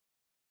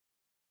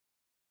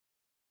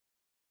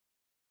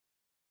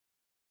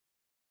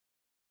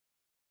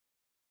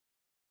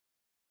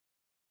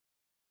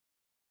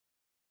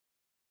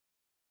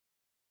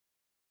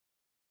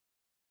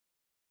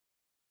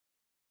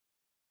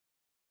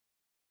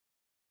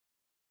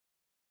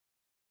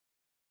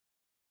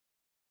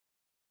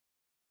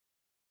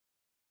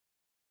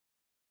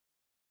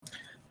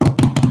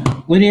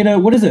Lady Ada,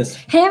 what is this?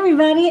 Hey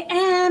everybody,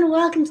 and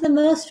welcome to the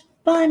most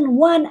fun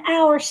 1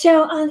 hour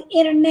show on the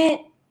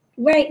internet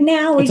right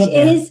now, which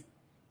is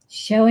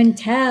Show and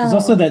Tell. There's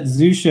also that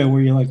zoo show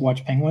where you like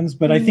watch penguins,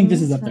 but I think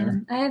this is up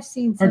there. I have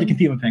seen hard to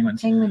compete with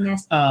penguins. Penguin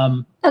Nest.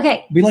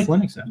 Okay. We like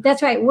Linux though.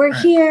 That's right. We're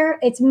here.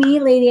 It's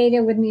me, Lady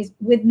Ada. With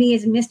me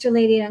is Mr.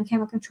 Lady Ada on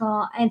camera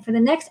control. And for the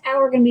next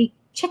hour, we're going to be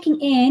checking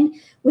in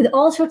with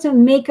all sorts of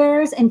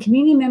makers and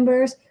community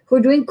members who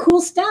are doing cool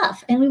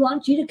stuff. And we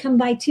want you to come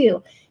by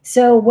too.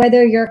 So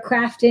whether you're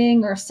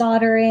crafting or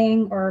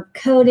soldering or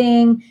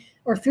coding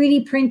or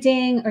 3D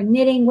printing or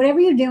knitting, whatever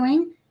you're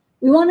doing,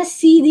 we want to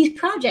see these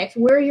projects,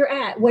 where you're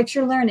at, what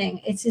you're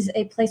learning. It's just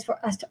a place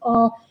for us to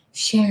all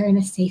share in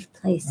a safe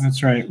place.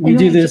 That's right. We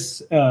do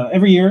this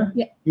every year.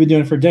 Yeah. We've been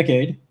doing it for a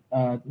decade.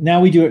 Now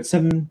we do it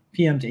 7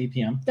 p.m. to 8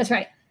 p.m. That's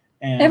right.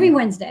 And every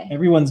Wednesday.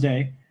 Every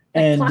Wednesday.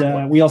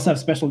 And we also have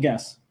special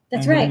guests.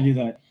 That's right. We're going to do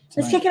that tonight.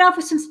 Let's kick it off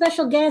with some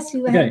special guests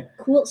who have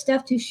cool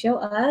stuff to show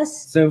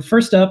us. So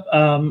first up,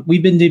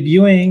 we've been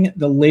debuting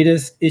the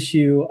latest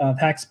issue of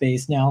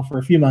Hackspace now for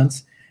a few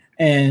months.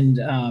 And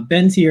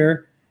Ben's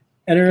here,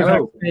 editor of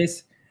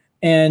Hackspace.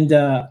 And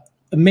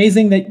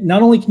amazing that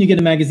not only can you get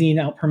a magazine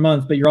out per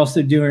month, but you're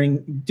also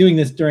doing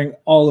this during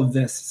all of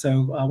this.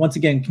 So once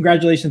again,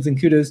 congratulations and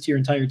kudos to your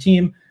entire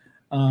team.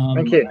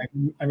 Thank you.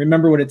 I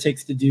remember what it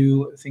takes to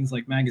do things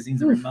like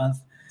magazines every month.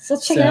 So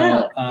check it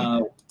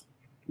out.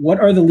 What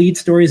are the lead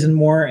stories and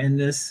more in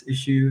this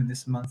issue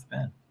this month,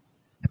 Ben?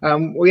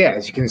 Well, yeah,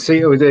 as you can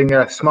see, we're doing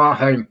a smart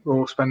home. We're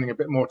all spending a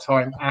bit more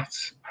time at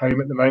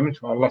home at the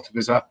moment. Well, a lot of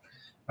us are.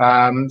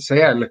 So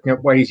yeah, looking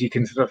at ways you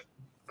can sort of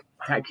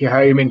hack your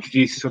home,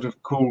 introduce sort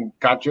of cool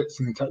gadgets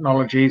and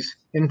technologies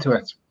into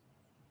it.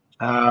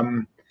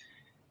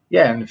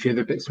 Yeah, and a few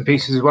other bits and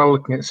pieces as well,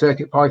 looking at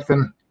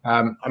CircuitPython.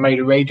 I made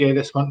a radio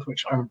this month,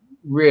 which I'm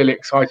really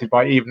excited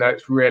by, even though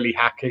it's really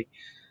hacky.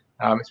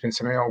 It's been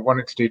something I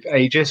wanted to do for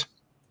ages.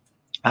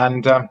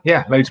 And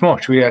yeah, loads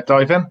more. Should we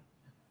dive in?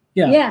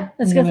 Yeah,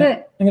 let's go for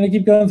it. I'm going to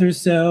keep going through.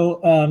 So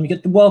you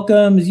get the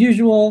welcome as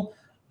usual.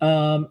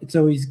 It's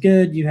always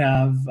good. You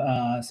have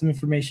some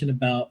information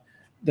about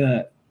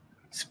the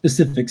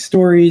specific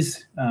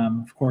stories.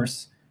 Of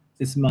course,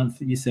 this month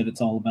you said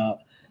it's all about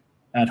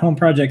at-home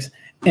projects.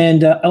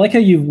 And I like how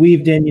you've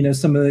weaved in,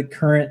 some of the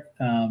current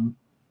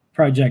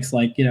projects,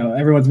 like,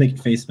 everyone's making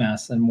face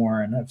masks and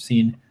more. And I've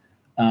seen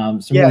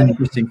some really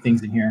interesting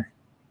things in here.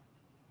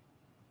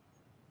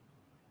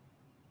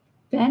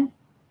 Ben,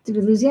 did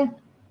we lose you? Did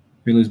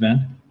we lose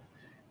Ben?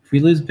 If we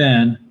lose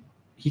Ben,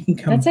 he can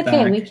come back. That's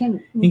okay. He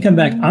can come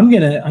back. I'm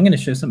gonna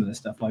show some of this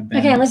stuff like Ben.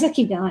 Okay, let's just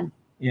keep going.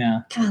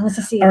 Yeah. Come on, let's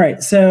just see. All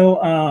right. So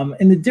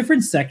in the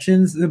different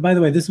sections, by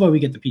the way, this is why we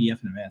get the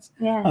PDF in advance.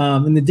 Yeah.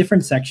 In the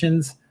different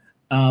sections,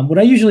 what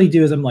I usually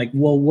do is I'm like,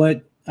 well,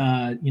 what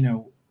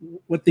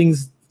what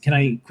things can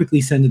I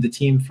quickly send to the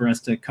team for us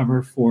to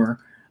cover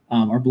for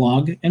our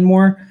blog and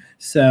more.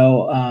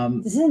 So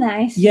this is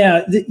nice.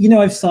 Yeah,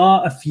 I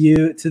saw a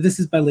few. So this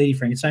is by Lady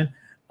Frankenstein.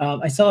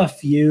 I saw a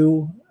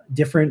few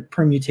different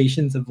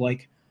permutations of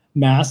like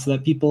masks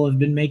that people have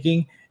been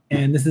making,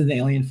 and this is an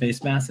alien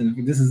face mask,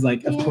 and this is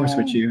like, of course,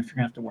 what you, if you're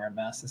gonna have to wear a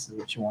mask, this is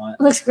what you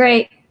want. Looks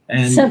great.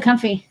 And so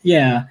comfy.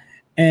 Yeah,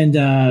 and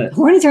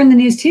hornets are in the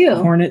news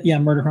too.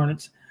 Murder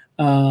hornets.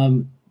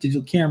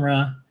 Digital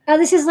camera. Oh,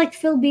 this is like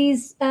Phil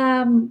B's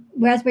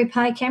Raspberry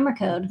Pi camera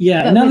code.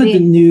 Yeah, now that the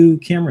new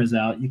camera's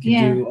out, you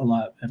can do a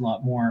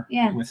lot more.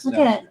 Yeah, with look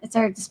stuff. at it. It's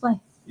our display.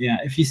 Yeah,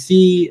 if you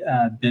see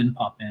Ben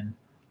pop in,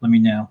 let me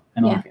know,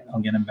 and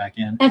I'll get him back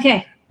in.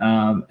 Okay.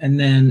 And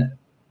then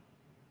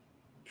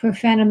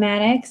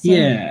Profanomatics.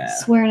 Yeah.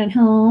 Swearing at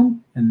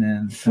home. And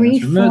then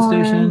Freeform.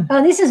 Station.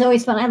 Oh, this is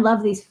always fun. I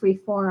love these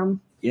freeform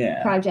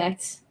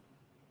projects.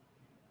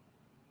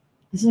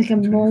 This is like a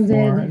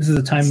molded. This is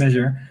a time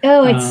measure.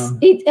 Oh,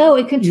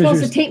 it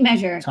controls the tape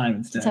measure. Time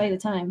instead. To tell you the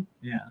time.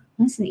 Yeah.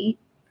 That's neat.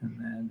 And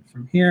then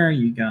from here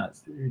you got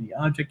 3D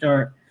object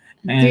art.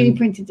 And 3D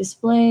printed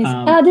displays.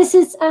 This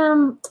is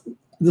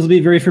this will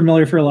be very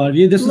familiar for a lot of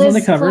you. This is on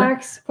the cover. Liz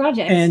Clark's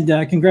project.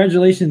 And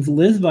congratulations,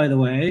 Liz, by the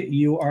way.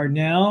 You are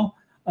now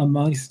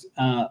amongst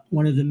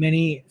one of the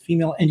many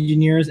female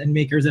engineers and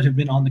makers that have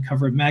been on the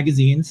cover of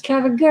magazines.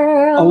 Cover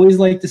girl. Always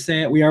like to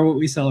say it. We are what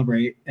we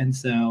celebrate. And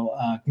so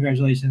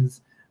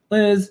congratulations,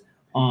 Liz,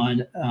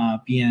 on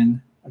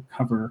being a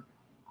cover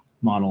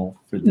model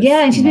for this.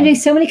 Yeah, and she's been doing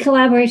so many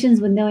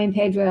collaborations with Noe and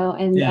Pedro,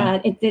 and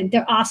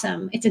they're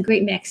awesome. It's a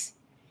great mix.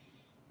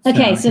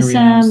 Okay, so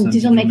some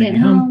digital making at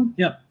home.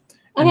 Yep.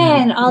 Okay,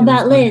 and all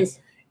about Liz.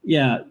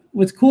 Yeah,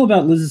 what's cool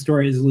about Liz's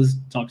story is Liz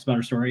talks about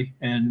her story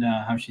and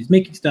how she's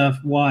making stuff,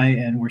 why,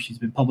 and where she's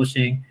been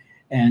publishing.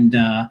 And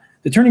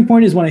the turning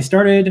point is when I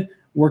started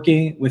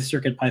working with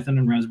CircuitPython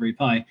and Raspberry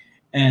Pi.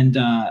 And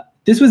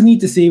this was neat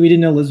to see. We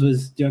didn't know Liz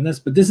was doing this,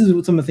 but this is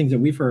some of the things that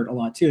we've heard a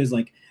lot too, is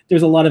like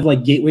there's a lot of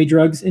like gateway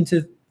drugs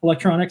into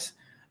electronics.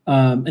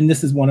 And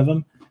this is one of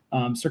them,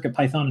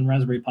 CircuitPython and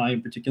Raspberry Pi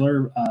in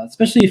particular,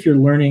 especially if you're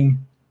learning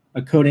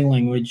a coding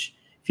language.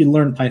 If you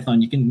learn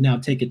Python, you can now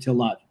take it to a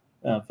lot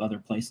of other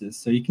places.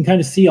 So you can kind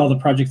of see all the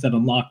projects that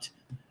unlocked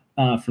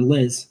for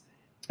Liz.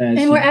 And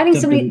she we're adding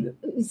jumped so many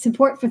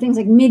support for things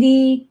like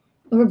MIDI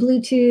over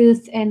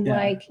Bluetooth and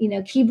like, you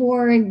know,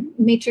 keyboard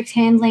matrix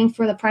handling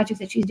for the projects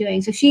that she's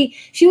doing. So she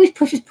always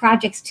pushes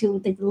projects to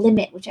the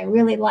limit, which I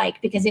really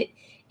like because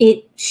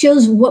it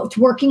shows what's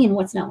working and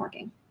what's not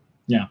working.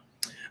 Yeah.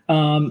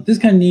 This is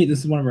kind of neat. This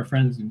is one of our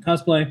friends in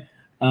cosplay.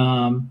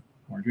 More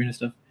Arduino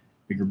stuff.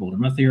 Bigger, bolder,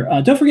 muthier.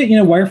 Don't forget, you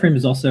know, Wireframe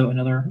is also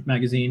another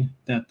magazine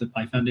that the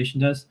Pi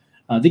Foundation does.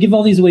 They give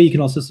all these away. You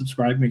can also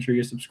subscribe. Make sure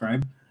you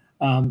subscribe.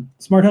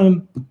 Smart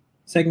Home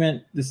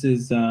segment. This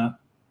is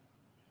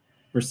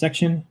or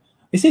section.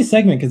 They say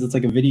segment because it's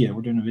like a video.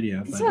 We're doing a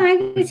video. It's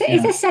fine. It's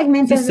a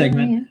segment. It's a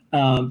segment.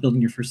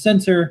 Building your first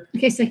sensor.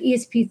 Okay, so like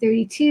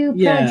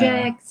ESP32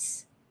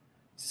 projects.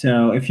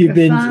 So if you've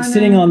been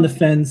sitting on the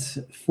fence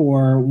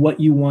for what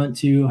you want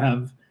to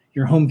have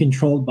your home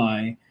controlled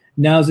by,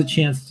 now's a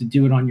chance to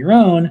do it on your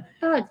own.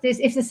 Oh, look, there's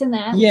if this and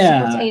that.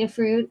 Yeah.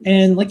 Adafruit.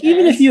 And like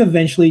even if you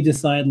eventually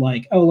decide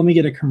like, oh, let me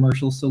get a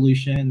commercial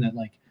solution that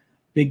like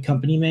big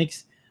company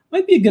makes,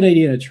 might be a good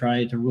idea to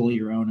try to roll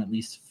your own at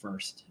least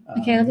first.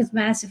 Okay, look at this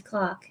massive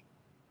clock.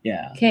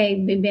 Yeah. Okay,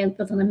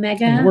 built on a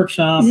Mega. In the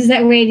workshop. This is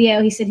that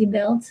radio he said he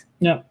built.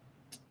 Yep.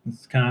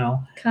 This is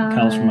Kyle.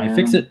 Kyle's from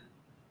iFixit.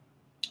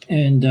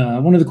 And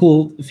one of the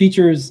cool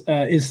features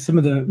is some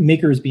of the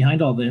makers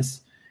behind all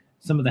this,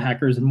 some of the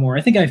hackers and more.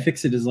 I think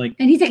iFixit is like,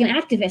 and he's like an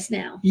activist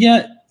now.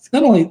 Yeah,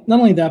 not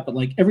only that, but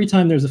like every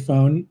time there's a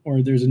phone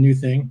or there's a new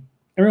thing,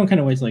 everyone kind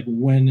of waits like,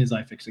 when is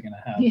iFixit going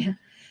to have? Yeah,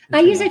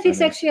 I use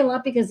iFixit actually a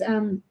lot because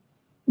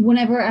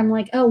whenever I'm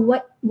like, oh,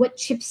 what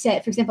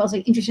chipset? For example, I was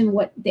like interested in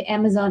what the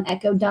Amazon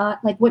Echo Dot,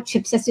 like what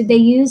chipsets did they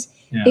use?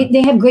 Yeah.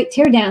 They have great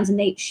teardowns and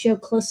they show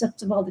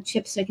close-ups of all the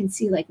chips, so I can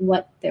see like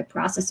what their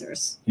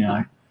processors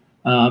are.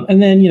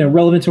 And then, you know,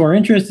 relevant to our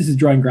interest, this is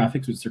drawing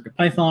graphics with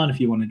CircuitPython.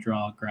 If you want to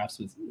draw graphs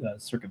with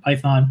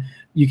CircuitPython,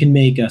 you can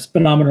make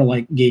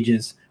speedometer-like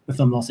gauges with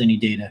almost any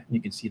data.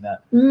 You can see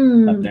that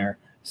up there.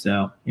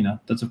 So, you know,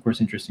 that's, of course,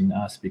 interesting to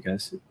us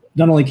because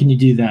not only can you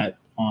do that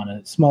on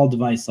a small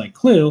device like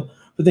Clue,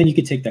 but then you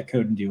could take that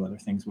code and do other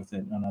things with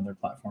it on other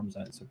platforms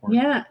that support.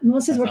 Yeah,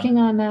 Melissa's working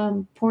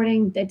on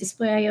porting the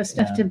Display.io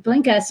stuff to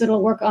Blinka, so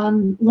it'll work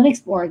on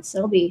Linux boards. So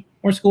it'll be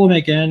more school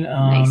making.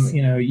 Nice.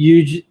 You know,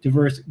 huge,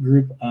 diverse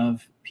group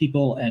of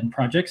people and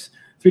projects.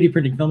 3D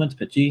printing filaments,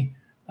 PETG,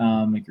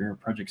 make your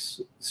projects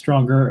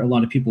stronger. A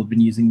lot of people have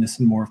been using this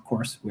and more, of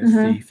course, with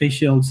the face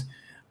shields.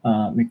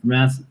 Maker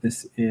Math.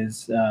 This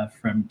is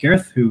from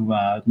Gareth, who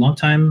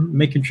longtime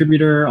Make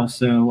contributor,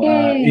 also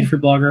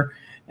Adafruit blogger.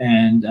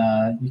 And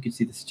you can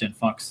see this is Jen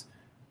Fox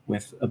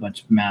with a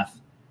bunch of math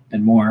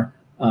and more.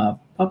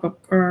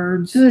 Pop-up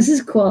cards. Oh, this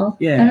is cool.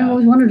 Yeah. I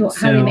always wondered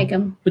how they make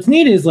them. What's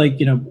neat is like,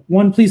 you know,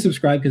 one, please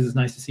subscribe because it's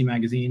nice to see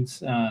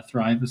magazines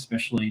thrive,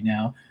 especially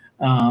now.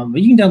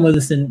 But you can download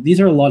this, and these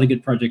are a lot of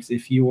good projects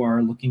if you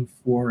are looking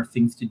for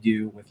things to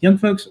do with young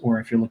folks or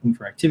if you're looking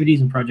for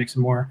activities and projects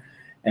and more.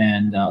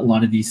 And a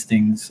lot of these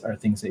things are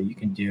things that you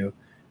can do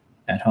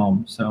at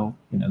home. So,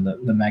 you know,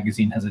 the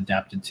magazine has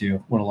adapted to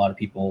what a lot of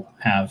people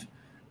have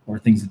or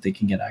things that they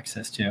can get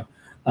access to.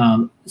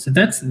 So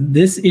that's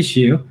this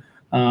issue.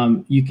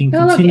 You can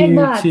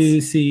continue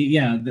to see,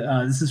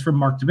 this is from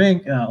Mark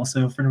DeBank,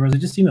 also a friend of ours. I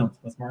just emailed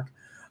with Mark.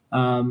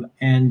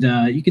 And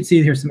you can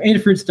see here's some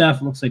Adafruit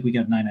stuff. It looks like we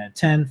got 9 out of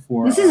 10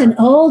 for this is an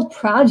old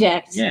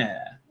project. Yeah.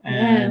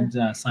 And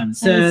Simon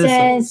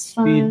Says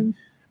fun.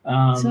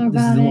 This is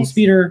a little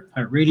speeder,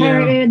 Pirate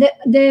Radio.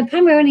 The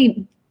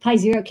Pomeroni Pi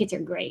Zero kits are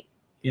great.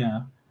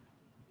 Yeah.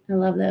 I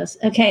love those.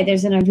 Okay,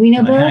 there's an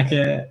Arduino book. Hack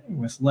it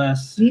with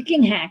less. You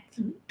can hack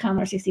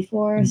Commodore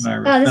 64s.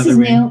 Oh, this is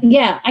new.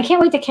 Yeah, I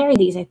can't wait to carry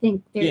these. I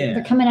think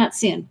they're coming out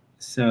soon.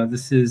 So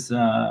this is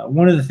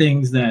one of the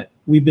things that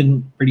we've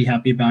been pretty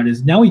happy about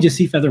is now we just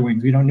see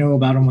Featherwings. We don't know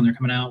about them when they're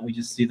coming out. We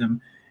just see them,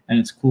 and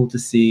it's cool to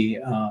see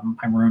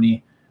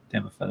Pomeroni. They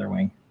have a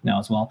Featherwing now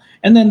as well.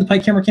 And then the Pi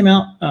camera came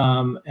out,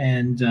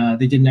 and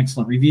they did an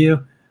excellent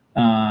review.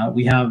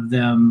 We have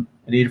them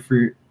at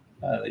Adafruit.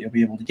 That you'll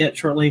be able to get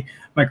shortly.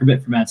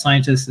 Microbit for Mad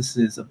Scientists. This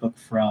is a book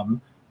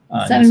from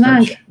No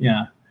Starch.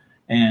 Yeah,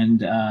 and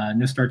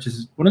No Starch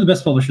is one of the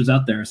best publishers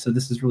out there. So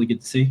this is really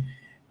good to see.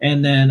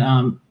 And then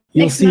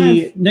you'll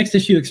see next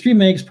issue Extreme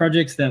Makes,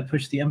 projects that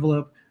push the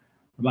envelope,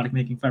 robotic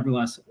making,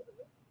 fiberglass,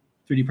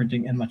 3D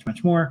printing, and much,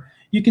 much more.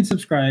 You can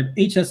subscribe,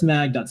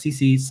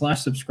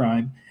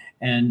 hsmag.cc/subscribe,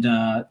 and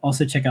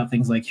also check out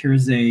things like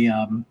here's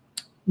a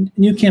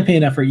new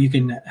campaign effort. You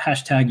can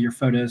hashtag your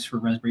photos for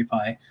Raspberry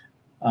Pi.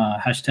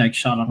 Hashtag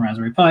shot on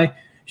Raspberry Pi,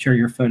 share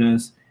your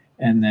photos,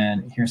 and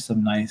then here's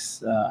some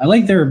nice. I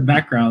like their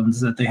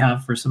backgrounds that they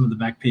have for some of the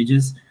back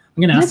pages.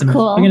 I'm gonna ask them.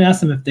 Cool. I'm gonna ask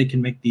them if they can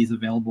make these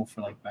available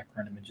for like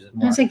background images and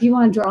more. It's like you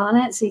want to draw on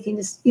it, so you can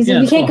just. You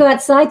can't go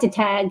outside to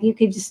tag. You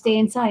could just stay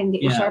inside and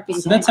get your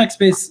Sharpie. So that's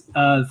Hackspace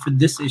for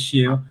this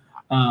issue.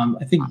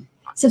 I think.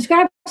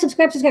 Subscribe. It's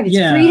free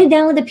to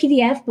download the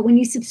PDF, but when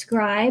you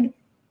subscribe,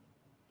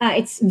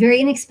 it's very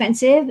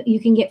inexpensive. You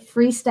can get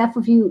free stuff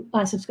if you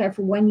subscribe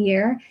for 1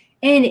 year.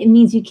 And it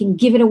means you can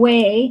give it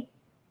away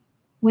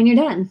when you're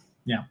done.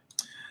 Yeah.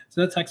 So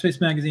that's Hackspace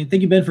Magazine.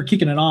 Thank you, Ben, for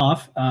kicking it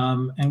off.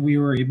 And we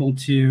were able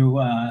to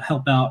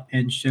help out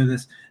and show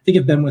this. I think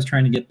if Ben was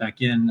trying to get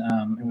back in,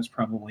 it was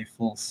probably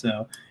full.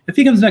 So if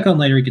he comes back on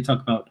later, he could talk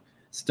about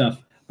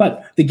stuff.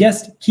 But the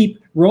guests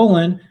keep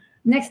rolling.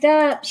 Next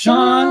up,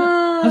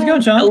 Sean. How's it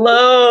going, Sean?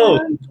 Hello.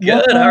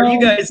 Good. How are you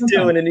guys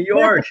doing in New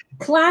York?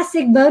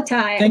 Classic bow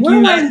tie. Thank We're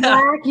you. wearing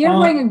black. You're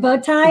wearing a bow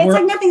tie. It's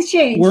like nothing's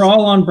changed. We're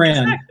all on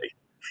brand.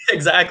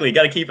 Exactly.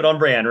 Got to keep it on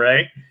brand,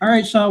 right? All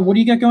right, Sean, what do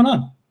you got going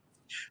on?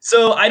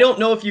 So I don't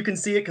know if you can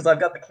see it because I've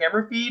got the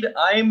camera feed.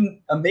 I'm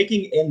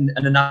making an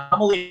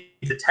anomaly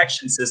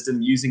detection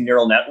system using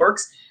neural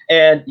networks.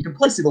 And you can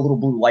probably see the little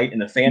blue light in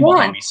the fan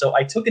behind me. So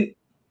I took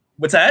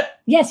what's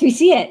that? Yes, we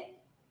see it.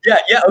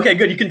 Yeah, okay,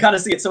 good. You can kind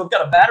of see it. So I've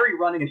got a battery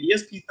running an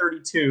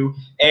ESP32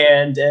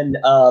 and an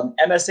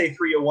MSA301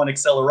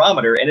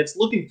 accelerometer, and it's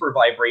looking for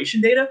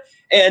vibration data.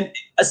 And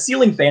a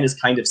ceiling fan is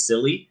kind of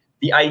silly.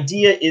 The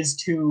idea is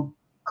to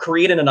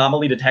create an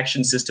anomaly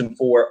detection system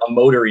for a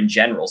motor in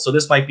general. So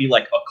this might be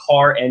like a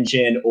car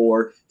engine,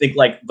 or think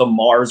like the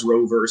Mars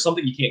rover, or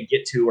something you can't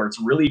get to, or it's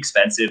really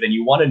expensive, and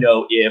you want to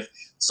know if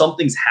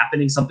something's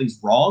happening, something's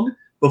wrong,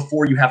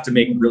 before you have to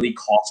make really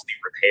costly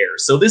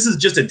repairs. So this is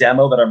just a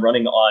demo that I'm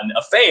running on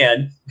a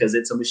fan because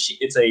it's a machine,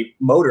 it's a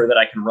motor that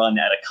I can run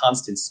at a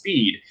constant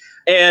speed.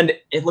 And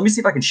let me see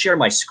if I can share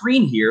my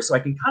screen here so I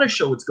can kind of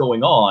show what's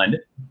going on.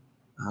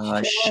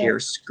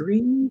 Share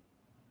screen.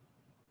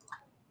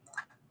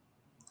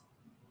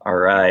 All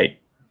right.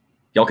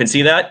 Y'all can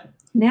see that?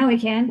 Now we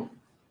can.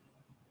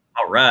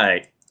 All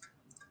right.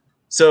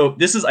 So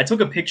I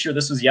took a picture.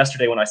 This was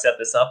yesterday when I set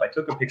this up. I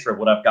took a picture of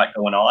what I've got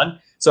going on.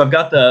 So I've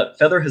got the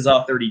Feather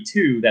Huzzah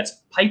 32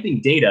 that's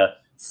piping data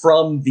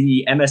from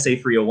the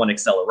MSA301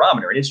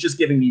 accelerometer. And it's just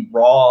giving me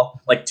raw,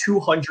 like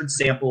 200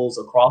 samples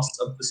across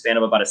the span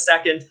of about a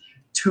second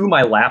to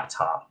my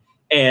laptop.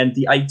 And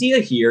the idea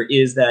here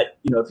is that,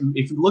 you know,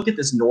 if you look at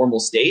this normal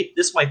state,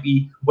 this might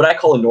be what I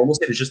call a normal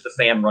state is just the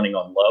fan running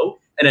on low.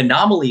 An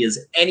anomaly is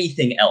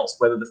anything else,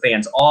 whether the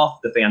fan's off,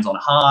 the fan's on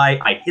high,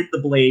 I hit the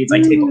blades, I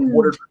take a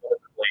quarter of the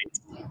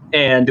blades.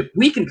 And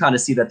we can kind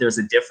of see that there's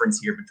a difference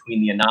here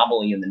between the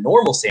anomaly and the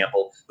normal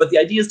sample. But the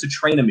idea is to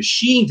train a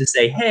machine to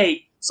say,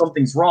 hey,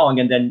 something's wrong,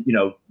 and then, you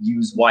know,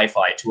 use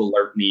Wi-Fi to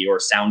alert me or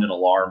sound an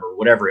alarm or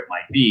whatever it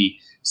might be.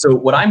 So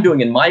what I'm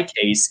doing in my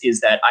case is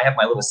that I have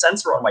my little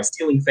sensor on my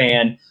ceiling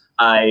fan.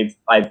 I've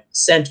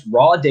sent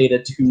raw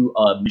data to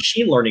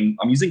machine learning.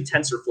 I'm using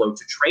TensorFlow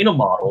to train a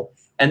model,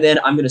 and then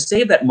I'm going to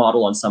save that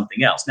model on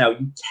something else. Now,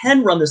 you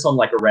can run this on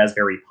like a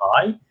Raspberry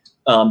Pi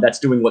that's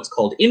doing what's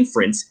called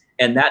inference,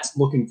 and that's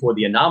looking for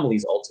the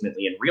anomalies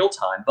ultimately in real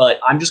time. But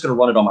I'm just going to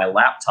run it on my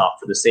laptop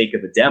for the sake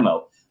of the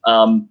demo.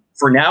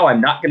 For now, I'm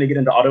not going to get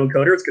into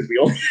autoencoders because we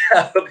only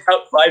have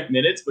about 5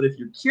 minutes. But if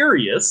you're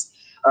curious,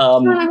 I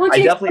want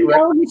you to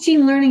develop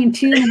machine learning in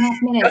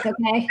 2.5 minutes,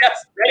 okay?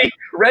 Yes,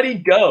 ready,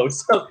 go.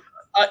 So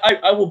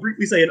I will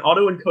briefly say an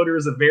autoencoder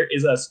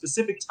is a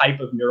specific type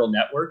of neural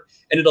network,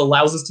 and it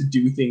allows us to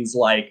do things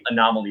like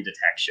anomaly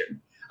detection.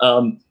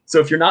 So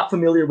if you're not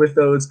familiar with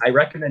those, I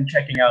recommend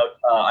checking out,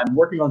 I'm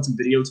working on some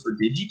videos for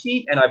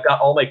DigiKey, and I've got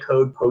all my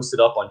code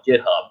posted up on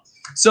GitHub.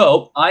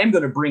 So I'm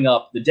going to bring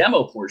up the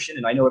demo portion,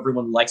 and I know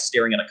everyone likes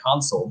staring at a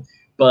console,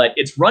 but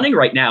it's running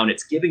right now, and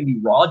it's giving me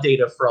raw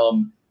data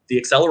from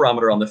the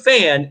accelerometer on the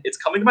fan. It's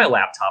coming to my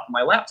laptop.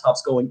 My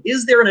laptop's going,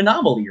 is there an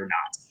anomaly or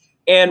not?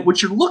 And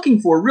what you're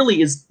looking for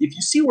really is, if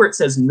you see where it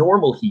says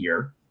normal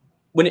here,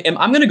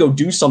 I'm going to go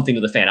do something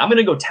to the fan. I'm going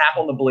to go tap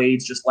on the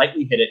blades, just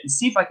lightly hit it, and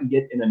see if I can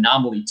get an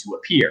anomaly to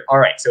appear. All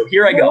right, so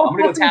here I go. I'm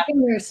going to go tap.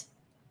 Fingers.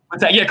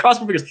 Yeah,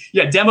 cross my fingers.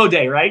 Yeah, demo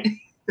day, right?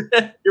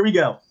 Here we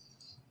go.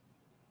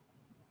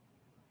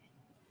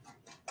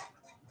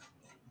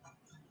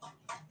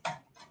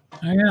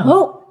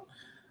 Oh,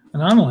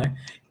 anomaly.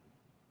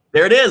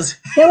 There it is.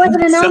 There was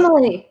an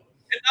anomaly.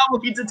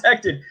 Anomaly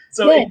detected.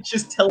 So it's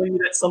just telling me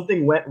that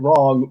something went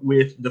wrong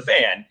with the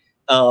fan.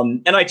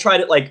 And I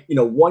tried it like, you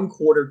know, one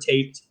quarter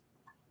taped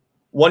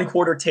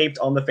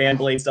on the fan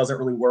blades doesn't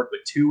really work, but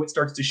 2, it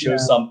starts to show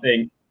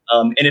something.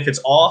 And if it's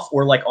off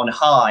or like on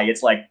high,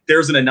 it's like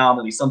there's an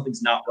anomaly.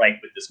 Something's not right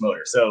with this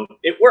motor. So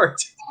it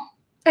worked.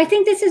 I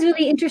think this is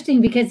really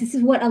interesting because this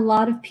is what a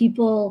lot of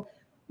people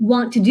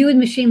want to do with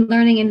machine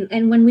learning.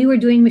 And when we were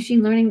doing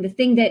machine learning, the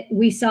thing that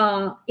we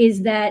saw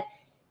is that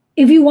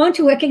if you want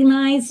to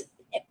recognize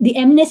the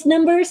MNIST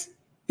numbers,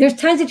 there's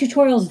tons of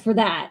tutorials for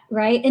that,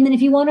 right? And then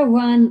if you want to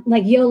run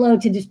like YOLO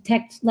to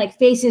detect like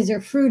faces or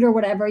fruit or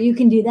whatever, you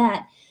can do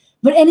that.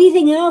 But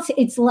anything else,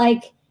 it's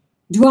like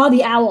draw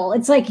the owl.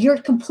 It's like you're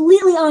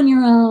completely on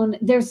your own.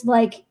 There's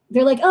like,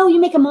 they're like, oh,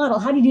 you make a model.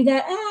 How do you do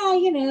that?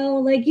 You know,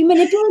 like you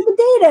manipulate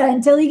the data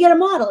until you get a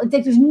model. It's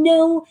like there's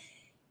no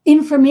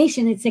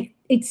information. It's like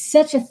it's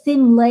such a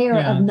thin layer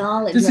of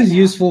knowledge. This is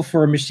useful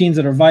for machines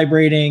that are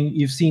vibrating.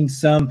 You've seen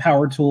some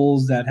power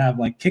tools that have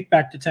like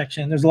kickback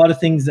detection. There's a lot of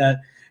things that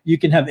you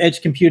can have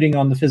edge computing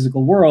on the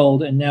physical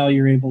world, and now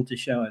you're able to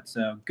show it.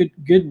 So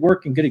good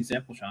work and good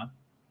example, Sean.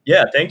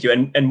 Yeah, thank you.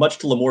 And much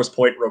to Lamore's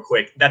point real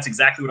quick, that's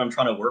exactly what I'm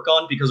trying to work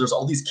on, because there's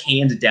all these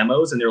canned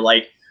demos and they're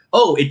like,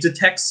 oh, it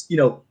detects, you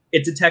know,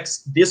 it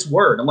detects this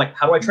word. I'm like,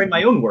 how do I train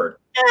my own word?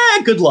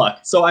 Good luck.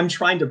 So I'm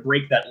trying to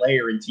break that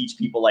layer and teach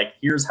people, like,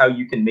 here's how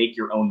you can make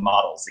your own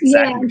models.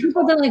 Exactly. Yeah, and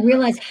people don't like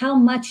realize how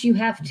much you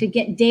have to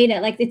get data.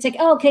 Like, it's like,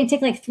 oh, okay,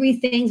 take like 3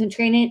 things and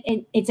train it.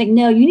 And it's like,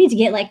 no, you need to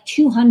get like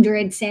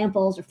 200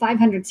 samples or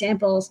 500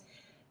 samples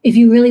if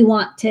you really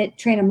want to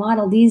train a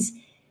model. These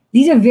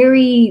are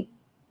very,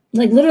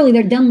 like, literally,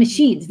 they're dumb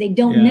machines. They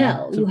don't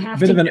know. It's you a have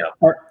bit to.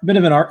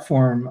 of an art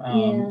form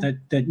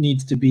that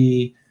needs to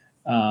be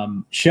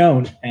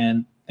shown.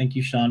 And thank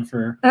you, Sean,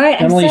 for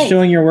not only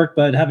showing your work,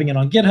 but having it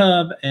on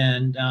GitHub.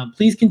 And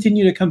please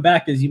continue to come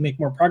back as you make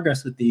more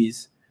progress with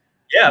these.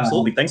 Yeah,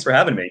 absolutely. Thanks for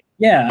having me.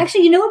 Yeah.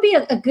 Actually, what would be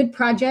a good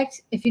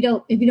project, if you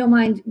don't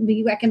mind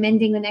me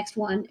recommending the next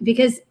one,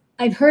 because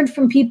I've heard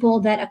from people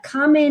that a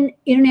common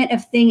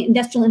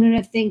industrial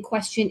Internet of Thing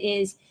question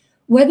is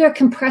whether a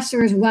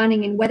compressor is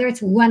running and whether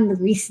it's run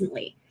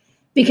recently.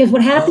 Because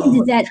what happens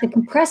is that the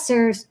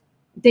compressors,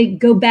 they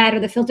go bad, or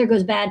the filter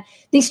goes bad.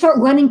 They start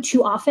running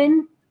too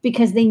often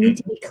because they need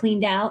to be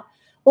cleaned out,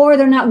 or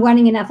they're not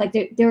running enough. Like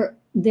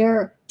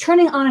they're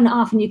turning on and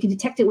off, and you can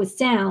detect it with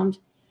sound,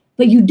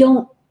 but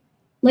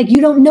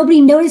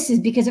nobody notices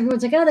because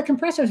everyone's like, oh, the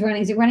compressor's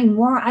running. Is it running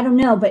more? I don't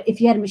know. But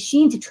if you had a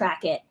machine to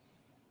track it,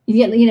 if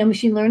you had,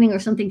 machine learning or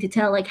something to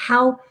tell, like,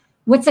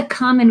 what's a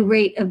common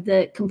rate of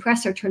the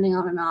compressor turning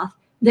on and off,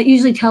 that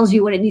usually tells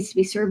you when it needs to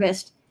be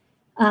serviced.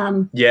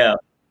 Yeah,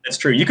 that's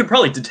true. You could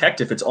probably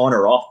detect if it's on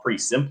or off pretty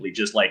simply,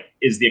 just like,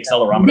 is the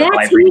accelerometer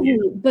vibrating?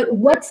 Easy, but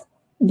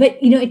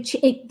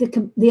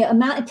the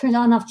amount it turns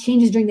on and off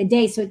changes during the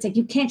day, so it's like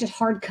you can't just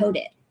hard code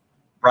it.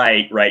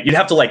 Right. You'd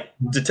have to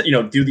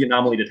do the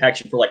anomaly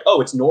detection for, like, oh,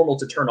 it's normal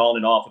to turn on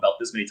and off about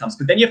this many times,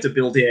 but then you have to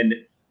build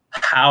in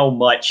how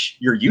much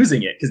you're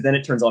using it, because then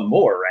it turns on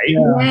more,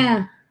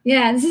 right?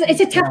 Yeah.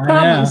 It's a tough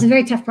problem. It's a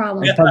very tough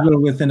problem. A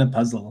puzzle within a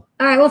puzzle.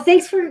 All right. Well,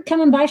 thanks for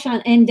coming by,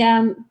 Sean.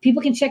 And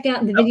people can check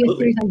out the video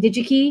series on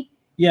DigiKey.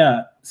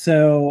 Yeah.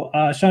 So,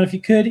 Sean, if you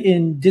could,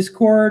 in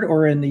Discord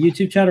or in the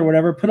YouTube chat or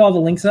whatever, put all the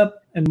links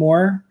up and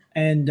more.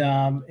 And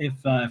if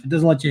it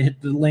doesn't let you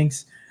hit the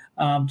links,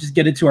 just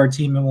get it to our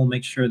team, and we'll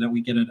make sure that we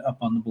get it up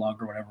on the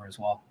blog or whatever as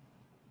well.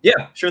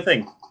 Yeah, sure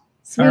thing.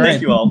 All right.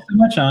 Thank you all. Thank you so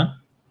much, Sean.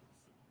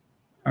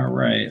 All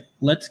right.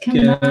 Let's go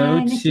to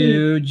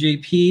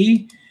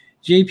JP.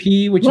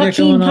 JP, what you got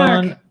going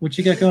on? What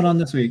you got going on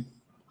this week?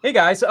 Hey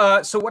guys,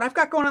 so what I've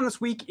got going on this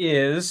week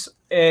is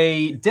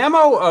a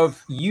demo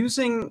of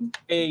using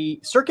a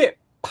Circuit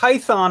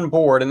Python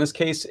board. In this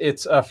case,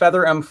 it's a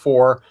Feather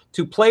M4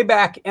 to play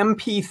back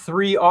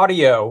MP3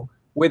 audio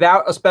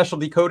without a special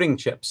decoding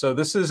chip. So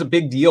this is a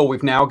big deal.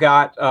 We've now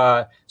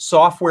got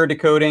software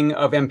decoding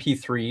of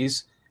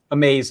MP3s,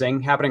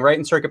 amazing, happening right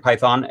in Circuit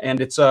Python, and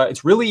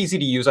it's really easy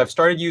to use. I've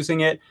started using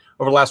it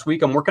over the last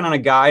week. I'm working on a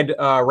guide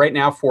right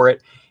now for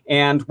it.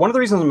 And one of the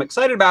reasons I'm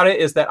excited about it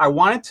is that I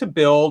wanted to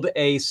build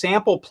a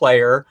sample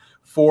player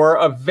for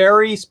a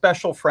very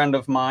special friend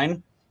of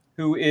mine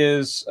who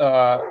is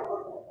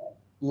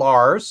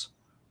Lars.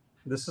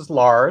 This is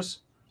Lars.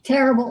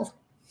 Terrible.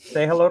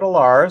 Say hello to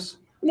Lars.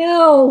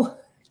 No,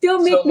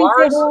 don't make me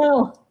say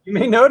hello. You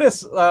may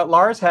notice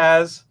Lars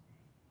has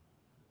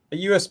a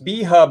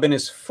USB hub in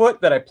his foot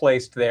that I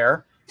placed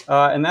there.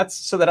 And that's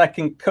so that I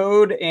can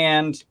code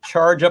and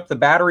charge up the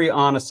battery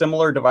on a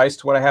similar device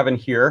to what I have in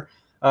here.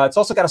 It's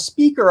also got a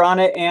speaker on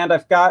it, and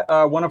I've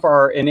got one of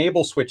our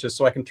enable switches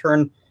so I can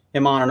turn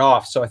him on and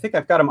off. So I think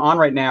I've got him on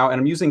right now,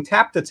 and I'm using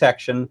tap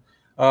detection.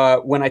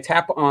 When I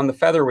tap on the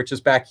Feather, which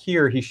is back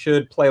here, he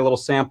should play a little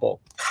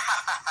sample.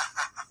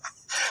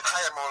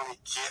 I am only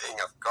kidding,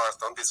 of course.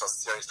 Don't be so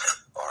serious.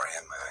 Or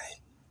am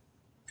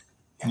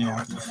I? You know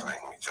where to find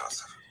me,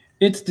 Joseph.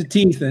 It's the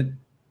teeth that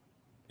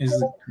is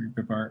the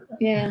creepy part.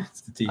 Yeah.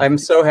 It's the teeth. I'm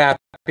so happy.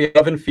 I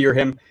love and fear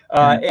him.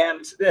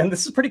 And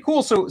this is pretty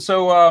cool.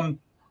 So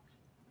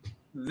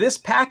this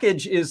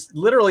package is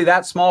literally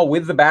that small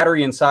with the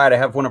battery inside. I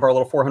have one of our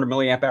little 400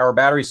 milliamp hour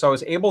batteries. So I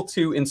was able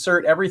to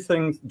insert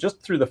everything just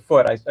through the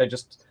foot. I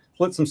just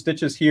split some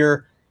stitches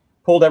here,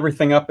 pulled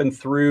everything up and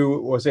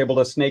through, was able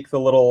to snake the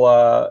little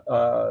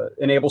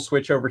enable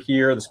switch over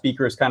here. The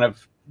speaker is kind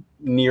of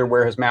near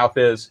where his mouth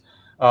is.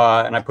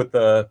 And I put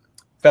the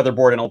Feather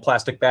board in a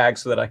plastic bag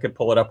so that I could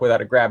pull it up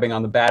without it grabbing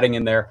on the batting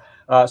in there.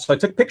 So I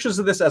took pictures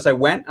of this as I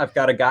went. I've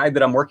got a guide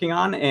that I'm working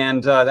on,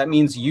 and that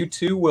means you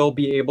too will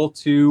be able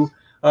to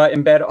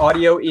embed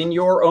audio in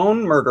your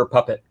own murder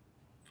puppet.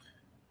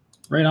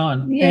 Right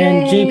on. Yay.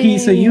 And JP,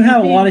 so you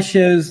have a lot of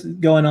shows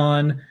going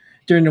on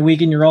during the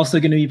week, and you're also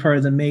going to be part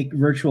of the Make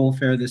Virtual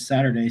Fair this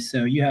Saturday.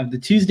 So you have the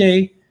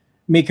Tuesday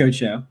Make Code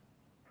show.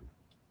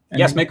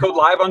 Yes, Make Code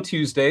live on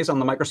Tuesdays on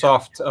the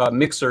Microsoft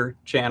Mixer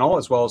channel,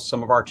 as well as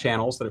some of our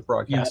channels that it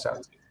broadcasts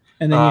out.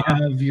 And then you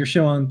have your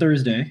show on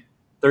Thursday.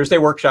 Thursday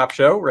workshop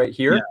show right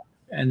here.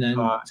 Yeah. And then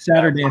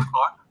Saturday, if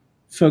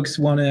folks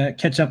want to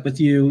catch up with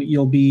you,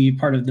 you'll be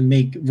part of the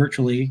Make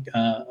virtually.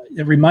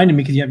 It reminded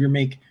me because you have your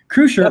Make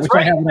crew shirt, which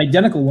I have an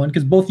identical one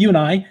because both you and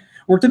I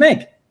worked at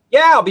Make.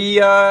 Yeah,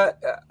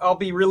 I'll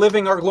be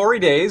reliving our glory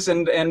days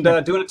and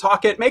doing a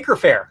talk at Maker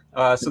Faire.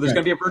 So there's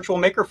going to be a virtual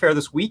Maker Faire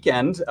this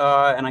weekend,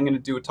 and I'm going to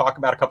do a talk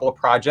about a couple of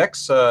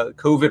projects,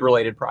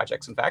 COVID-related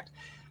projects, in fact.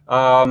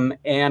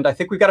 And I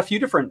think we've got a few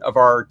different of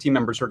our team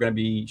members who are going to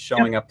be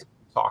showing up to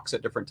talks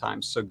at different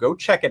times. So go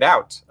check it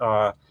out.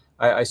 I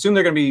assume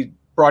they're going to be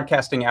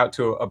broadcasting out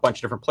to a bunch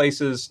of different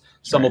places.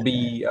 Some will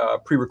be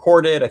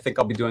pre-recorded. I think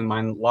I'll be doing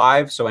mine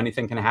live, so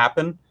anything can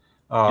happen.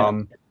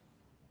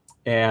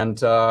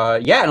 And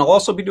I'll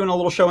also be doing a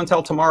little show and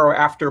tell tomorrow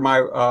after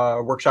my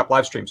workshop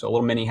live stream. So a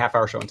little mini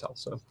half-hour show and tell.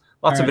 So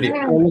lots of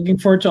video. We're looking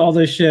forward to all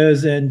those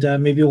shows, and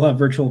maybe we'll have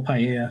virtual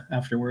paella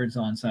afterwards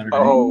on Saturday.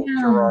 Oh,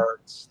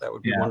 Gerards, that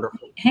would be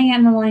wonderful. Hang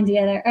on the line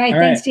together. All right,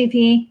 thanks,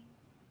 JP.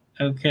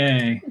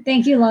 Okay.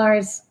 Thank you,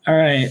 Lars. All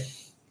right.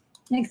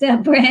 Next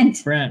up, Brent.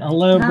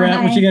 Hello,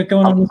 Brent. What you got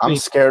going on this week? I'm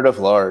scared of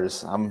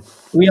Lars.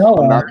 We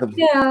all are.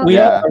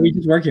 We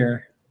just work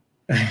here.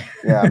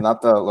 Yeah, I'm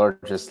not the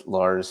largest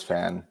Lars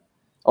fan.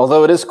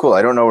 Although it is cool.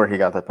 I don't know where he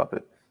got that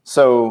puppet.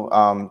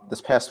 So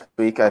this past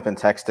week I've been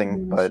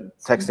texting, but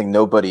texting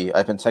nobody.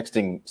 I've been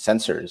texting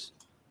sensors.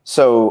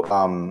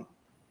 So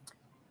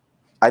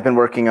I've been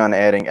working on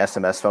adding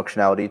SMS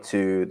functionality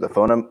to the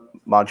phone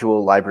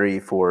module library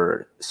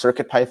for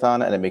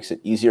CircuitPython, and it makes it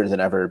easier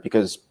than ever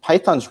because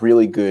Python's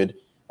really good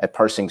at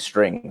parsing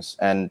strings,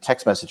 and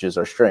text messages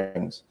are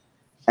strings.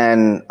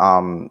 And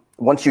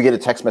once you get a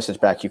text message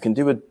back, you can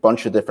do a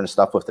bunch of different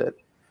stuff with it.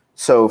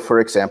 So for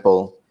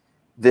example,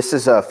 this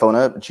is a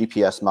Phona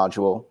GPS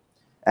module,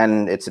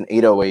 and it's an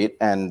 808,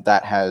 and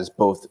that has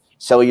both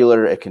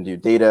cellular, it can do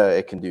data,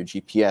 it can do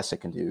GPS, it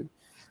can do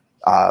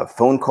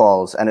phone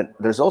calls, and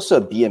there's also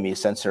a BME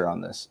sensor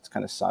on this. It's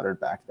kind of soldered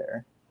back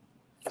there.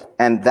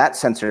 And that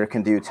sensor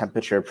can do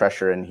temperature,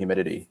 pressure, and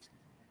humidity.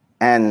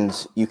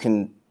 And you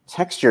can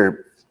text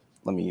your,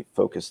 let me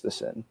focus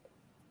this in.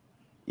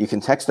 You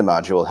can text the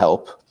module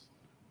help,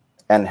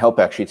 and help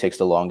actually takes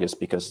the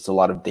longest because it's a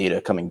lot of data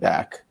coming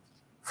back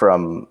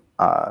from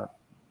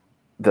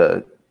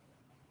the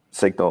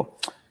signal.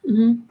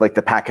 Like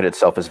the packet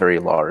itself is very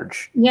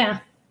large. Yeah.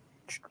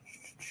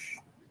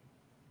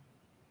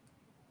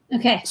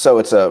 Okay. So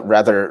it's a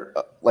rather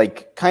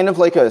like kind of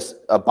like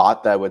a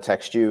bot that would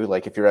text you,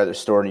 like if you're at a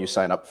store and you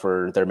sign up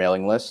for their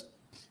mailing list.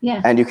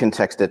 Yeah. And you can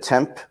text a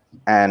temp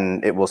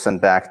and it will send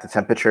back the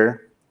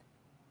temperature.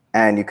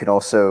 And you can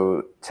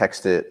also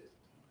text it.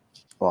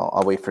 Well,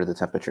 I'll wait for the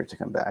temperature to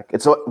come back.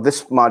 This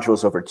module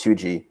is over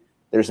 2G.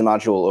 There's a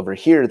module over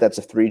here that's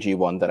a 3G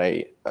one that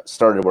I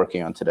started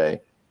working on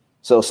today.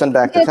 So send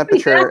back the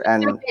temperature,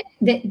 and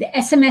the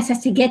SMS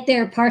has to get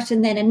there, parse,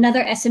 and then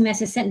another SMS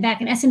is sent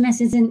back. And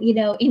SMS isn't,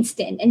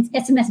 instant. And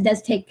SMS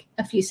does take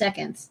a few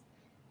seconds.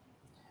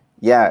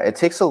 Yeah, it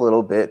takes a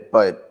little bit,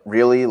 but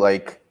really,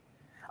 like,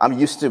 I'm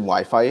used to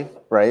Wi-Fi,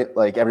 right?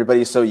 Like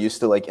everybody's so used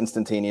to like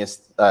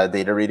instantaneous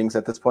data readings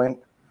at this point.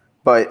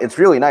 But it's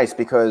really nice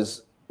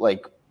because,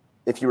 like,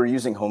 if you were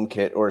using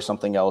HomeKit or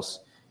something else,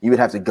 you would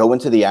have to go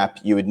into the app.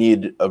 You would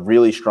need a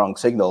really strong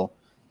signal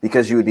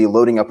because you would be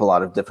loading up a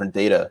lot of different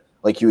data.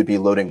 Like you would be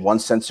loading one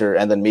sensor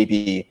and then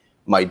maybe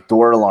my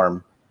door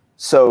alarm.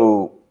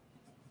 So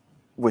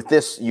with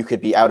this, you could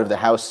be out of the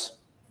house.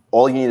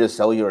 All you need is a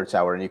cellular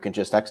tower and you can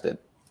just text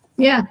it.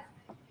 Yeah.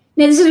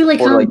 Now, this is really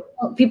common.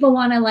 Like, people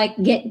want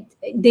to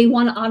they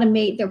want to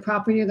automate their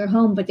property or their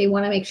home, but they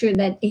want to make sure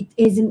that it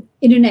isn't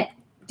internet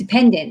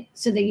dependent.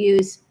 So they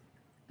use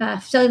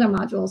cellular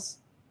modules.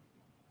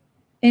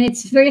 And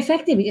it's very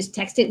effective. You just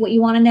text it what you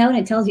want to know and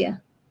it tells you.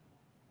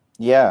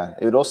 Yeah,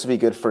 it would also be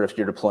good for if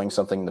you're deploying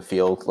something in the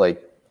field.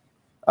 Like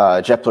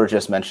Jepler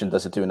just mentioned,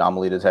 does it do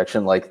anomaly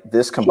detection? Like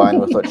this combined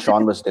with what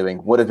Sean was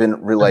doing would have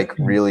been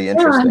really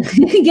interesting.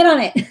 Get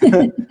on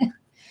it.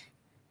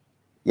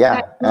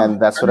 Yeah, and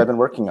that's what I've been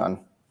working on.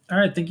 All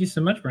right, thank you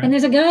so much, Brian. And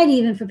there's a guide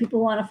even for people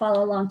who want to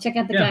follow along. Check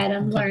out the guide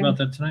on we'll talk Learn. about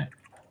that tonight.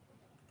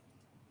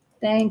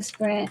 Thanks,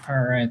 Brent. All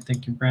right,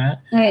 thank you, Brent.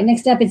 All right,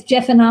 next up is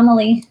Jeff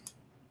Anomaly.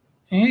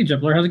 Hey,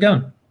 Jepler, how's it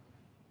going?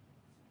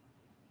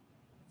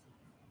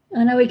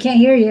 Oh, no, we can't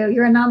hear you.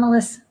 You're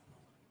anomalous.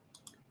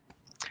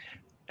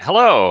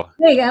 Hello.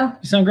 There you go.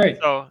 You sound great.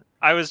 So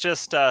I was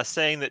just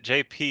saying that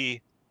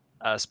JP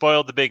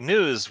spoiled the big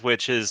news,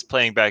 which is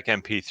playing back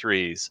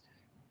MP3s.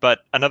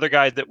 But another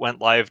guide that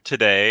went live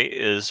today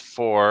is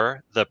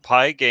for the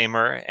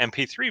PyGamer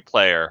MP3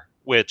 player,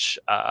 which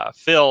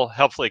Phil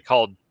helpfully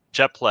called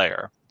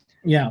JetPlayer.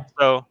 Yeah.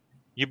 So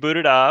you boot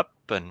it up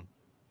and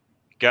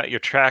got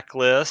your track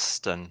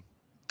list, and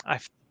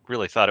I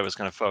really thought it was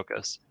going to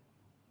focus.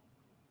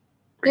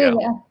 There you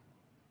go.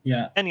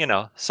 Yeah. And,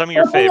 some of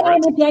your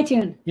favorites. Play on API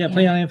tune. Yeah,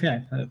 play on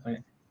API. Play.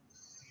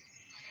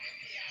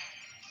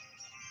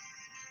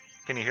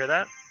 Can you hear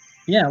that?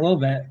 Yeah, a little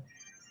bit.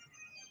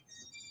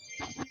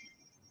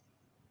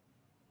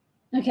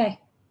 Okay.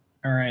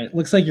 All right.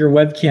 Looks like your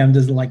webcam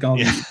doesn't like all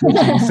this.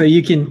 So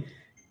you can,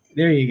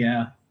 there you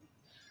go. All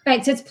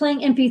right. So it's playing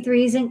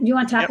MP3s. And do you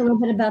want to talk a little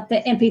bit about the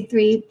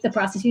MP3, the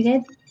process you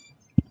did?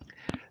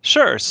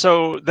 Sure.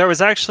 So there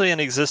was actually an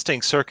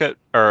existing circuit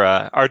or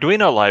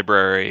Arduino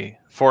library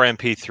for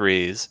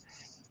MP3s.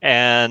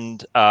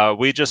 And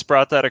we just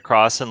brought that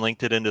across and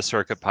linked it into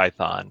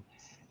CircuitPython.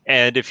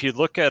 And if you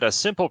look at a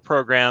simple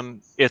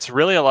program, it's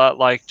really a lot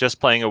like just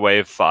playing a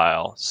WAV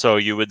file. So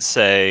you would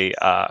say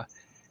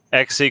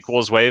x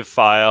equals WAV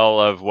file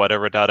of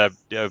whatever .wav.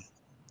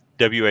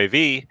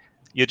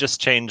 You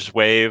just change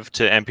WAV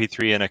to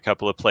MP3 in a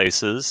couple of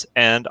places,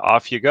 and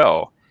off you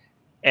go.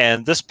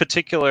 And this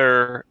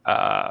particular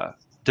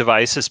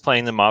device is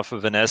playing them off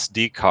of an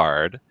SD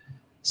card.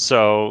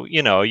 So,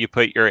 you know, you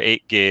put your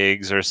 8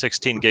 gigs or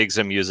 16 gigs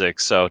of music.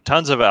 So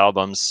tons of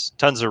albums,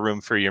 tons of room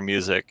for your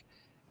music.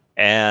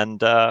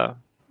 And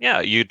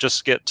yeah, you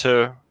just get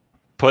to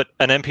put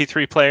an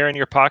MP3 player in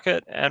your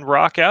pocket and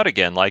rock out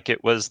again like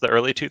it was the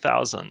early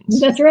 2000s.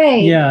 That's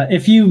right. Yeah,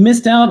 if you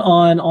missed out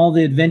on all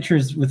the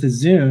adventures with a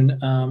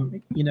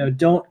Zune, you know,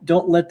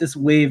 don't let this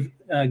wave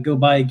go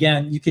by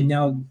again. You can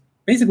now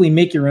basically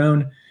make your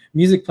own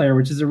music player,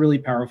 which is a really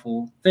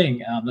powerful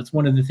thing. That's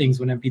one of the things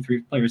when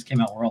MP3 players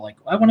came out, we're all like,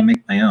 I want to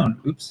make my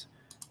own. Oops.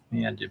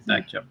 Yeah, did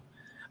back jump.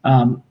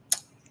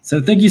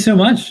 So thank you so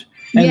much.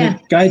 And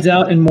the guide's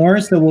out and more,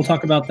 so we'll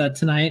talk about that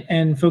tonight.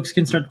 And folks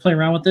can start to play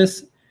around with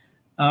this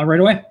right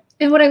away.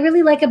 And what I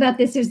really like about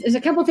this is there's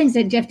a couple things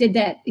that Jeff did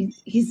that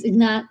he's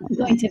not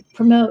going to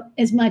promote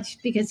as much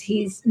because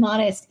he's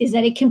modest, is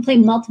that it can play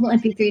multiple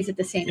MP3s at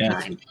the same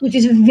time, which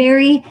is a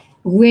very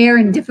rare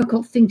and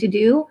difficult thing to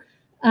do.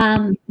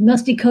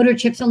 Most decoder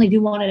chips only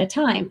do one at a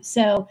time.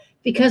 So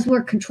because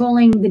we're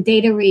controlling the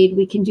data read,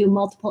 we can do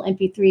multiple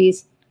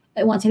MP3s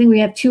at once. I think we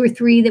have 2 or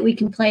 3 that we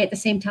can play at the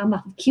same time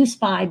off of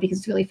QSpy because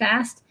it's really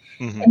fast.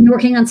 And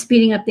working on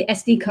speeding up the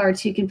SD card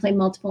so you can play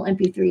multiple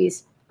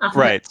MP3s.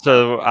 Right.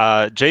 So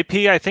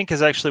JP, I think,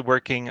 is actually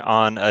working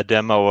on a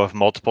demo of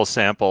multiple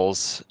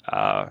samples.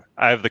 I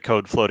have the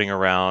code floating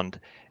around.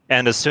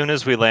 And as soon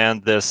as we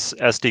land this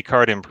SD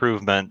card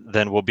improvement,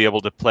 then we'll be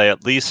able to play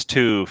at least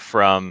 2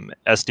 from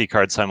SD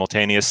card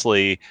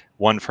simultaneously,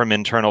 1 from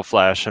internal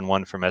flash and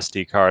 1 from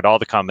SD card, all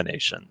the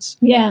combinations.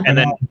 Yeah. And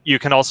then you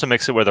can also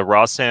mix it with a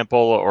raw sample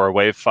or a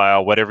WAV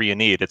file, whatever you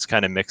need. It's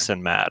kind of mix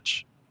and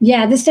match.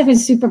 Yeah, this stuff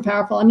is super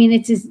powerful. I mean,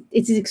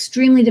 it's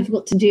extremely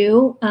difficult to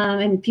do,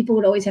 and people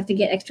would always have to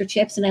get extra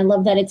chips. And I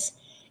love that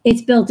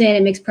it's built in.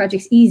 It makes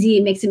projects easy.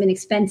 It makes them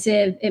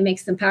inexpensive. It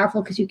makes them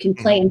powerful because you can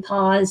play and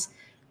pause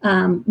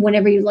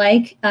whenever you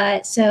like.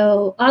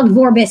 So Og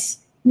Vorbis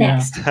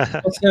next.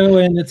 Yeah. Also,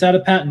 and it's out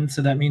of patent,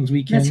 so that means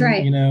we can. That's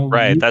right. You know.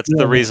 Right. That's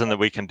the reason that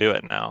we can do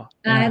it now.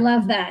 I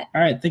love that.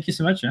 All right. Thank you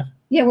so much, Jeff.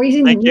 Yeah, we're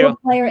using the Real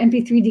Player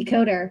MP3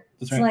 decoder.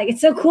 It's like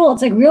it's so cool.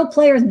 It's like Real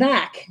Player's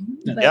back.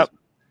 Yep.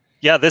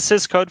 Yeah, this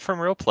is code from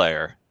Real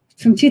Player.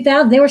 From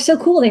 2000. They were so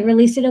cool. They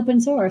released it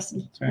open source.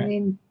 Right. I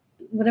mean,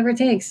 whatever it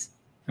takes.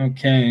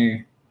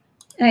 Okay.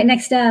 All right,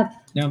 next up.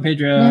 Now,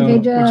 Pedro. What you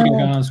got going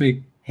on this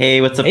week?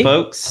 Hey, what's up,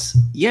 folks?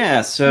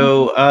 Yeah,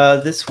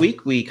 so this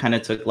week we kind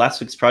of took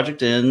last week's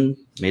project and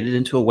made it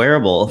into a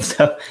wearable.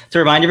 So to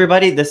remind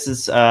everybody, this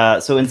is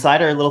so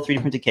inside our little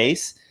 3D printed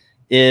case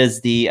is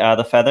the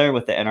Feather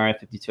with the NRF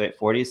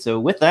 52840. So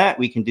with that,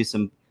 we can do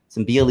some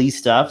BLE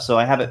stuff. So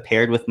I have it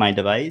paired with my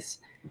device.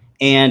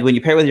 And when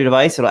you pair with your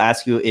device, it'll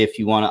ask you if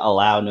you want to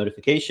allow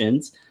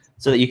notifications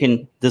so that you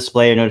can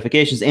display your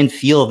notifications and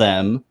feel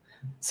them.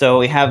 So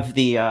we have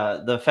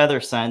the Feather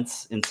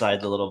Sense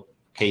inside the little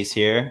case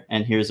here.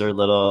 And here's our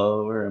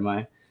little, where am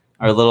I?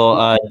 Our little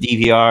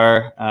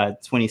DVR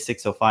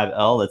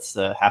 2605L. That's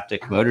the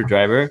haptic motor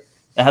driver.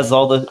 That has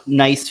all the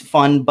nice,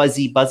 fun,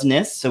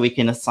 buzziness. So we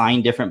can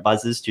assign different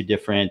buzzes to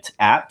different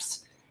apps.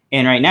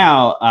 And right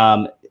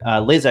now,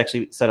 Liz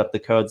actually set up the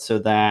code so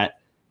that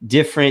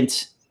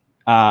different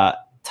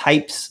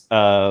types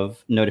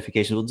of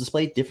notifications will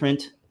display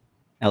different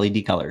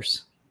LED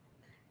colors.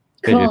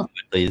 Cool.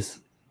 Please.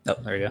 Oh,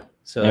 there you go.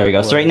 So there we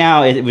go. So right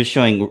now it was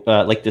showing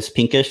like this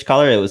pinkish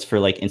color. It was for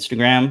like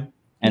Instagram.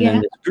 And then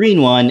the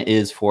green one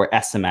is for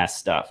SMS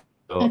stuff.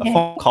 So a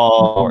phone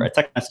call or a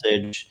text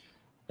message,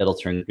 it'll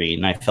turn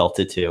green. I felt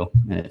it too.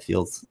 And it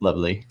feels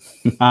lovely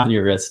on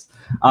your wrist.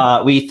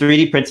 We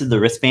 3D printed the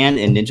wristband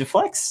in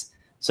NinjaFlex.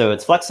 So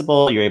it's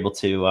flexible. You're able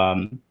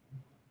to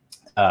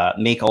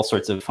make all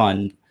sorts of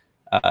fun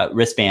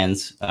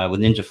wristbands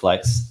with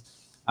NinjaFlex.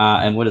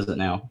 And what is it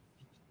now?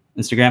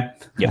 Instagram?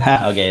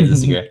 Yeah. Okay,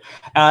 it's Instagram.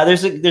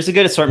 There's a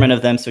good assortment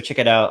of them, so check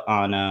it out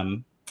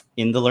on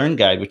in the Learn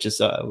Guide, which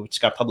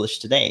got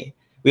published today.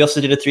 We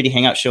also did a 3D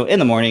Hangout show in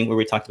the morning where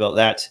we talked about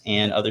that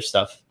and other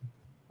stuff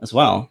as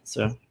well.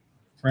 So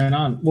right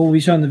on. Well, we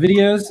showed the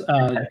videos,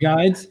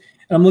 guides.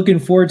 I'm looking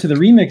forward to the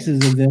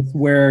remixes of this,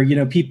 where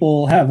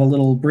people have a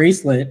little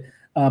bracelet,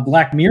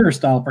 Black Mirror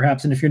style,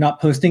 perhaps. And if you're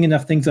not posting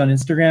enough things on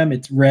Instagram,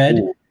 it's red.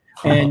 Ooh.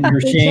 And you're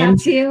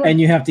shamed,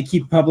 and you have to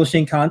keep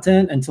publishing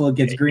content until it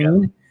gets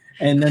green,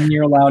 and then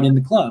you're allowed in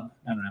the club.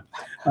 I don't know.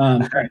 All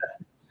right.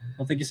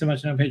 Well, thank you so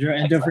much, Don Pedro.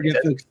 And don't forget,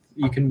 folks,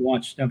 you can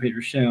watch Don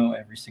Pedro's show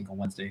every single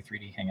Wednesday,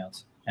 3D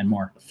Hangouts, and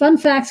more. Fun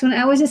facts: when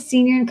I was a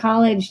senior in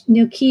college,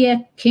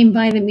 Nokia came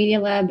by the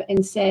Media Lab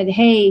and said,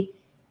 "Hey,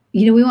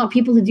 we want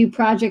people to do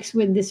projects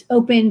with this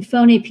open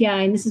phone API."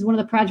 And this is one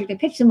of the projects I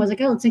pitched them. Was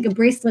like, "Oh, let's make a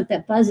bracelet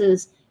that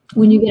buzzes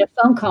when you get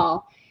a phone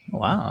call."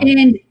 Wow.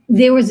 And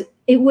there was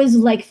it was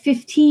like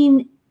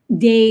 15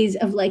 days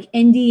of like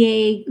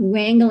NDA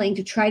wrangling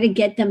to try to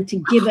get them to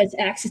give us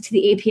access to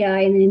the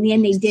API, and in the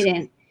end they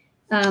didn't.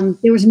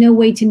 There was no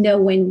way to know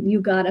when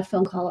you got a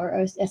phone call or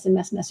a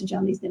SMS message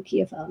on these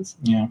Nokia phones.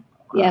 Yeah.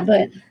 Yeah,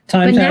 but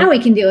now we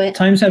can do it.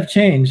 Times have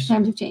changed.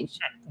 Times have changed.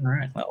 All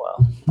right. Oh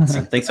well.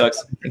 Thanks,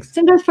 folks. Thanks.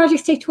 Sometimes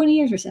projects take 20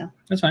 years or so.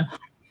 That's fine.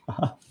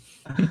 All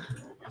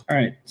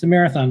right. It's a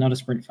marathon, not a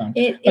sprint phone.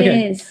 It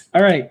is.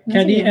 All right.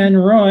 Caddy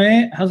and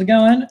Roy, how's it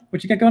going?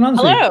 What you got going on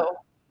this week?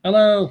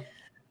 Hello.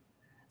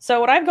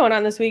 So what I've going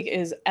on this week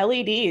is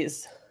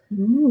LEDs.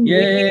 Ooh.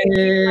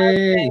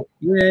 Yay.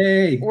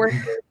 Yay.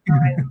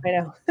 I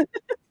know.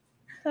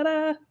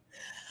 Ta-da.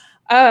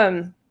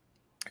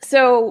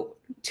 So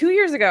 2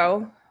 years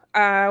ago,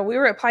 we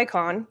were at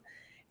PyCon,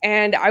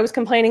 and I was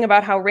complaining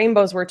about how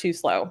rainbows were too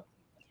slow.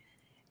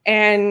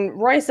 And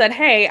Roy said,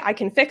 hey, I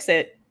can fix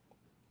it.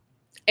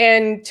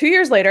 And 2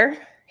 years later,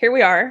 here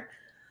we are.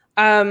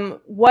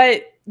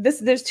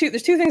 There's two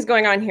things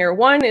going on here.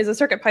 One is a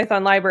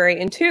CircuitPython library,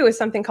 and two is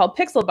something called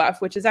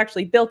PixelBuff, which is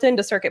actually built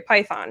into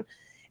CircuitPython.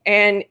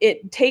 And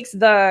it takes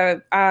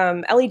the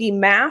LED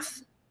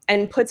math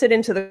and puts it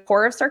into the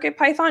core of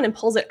CircuitPython and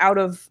pulls it out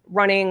of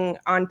running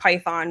on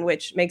Python,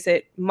 which makes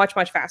it much,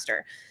 much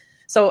faster.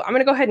 So I'm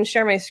going to go ahead and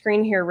share my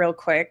screen here real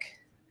quick.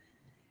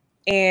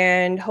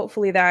 And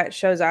hopefully that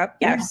shows up.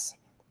 Yeah. Yes.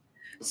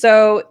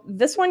 So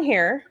this one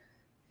here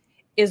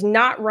is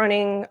not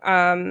running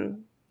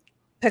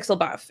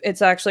PixelBuff.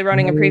 It's actually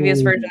running a previous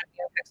version of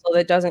NeoPixel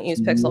that doesn't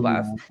use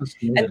PixelBuff.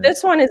 And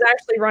this one is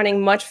actually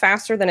running much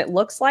faster than it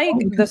looks like.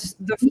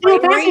 The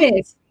frame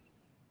rate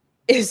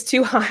is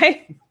too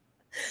high.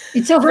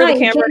 It's so for high. the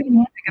camera to pick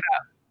it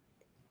up.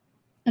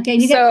 Okay,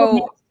 you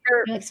So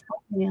get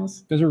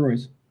nails. Those are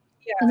Roy's.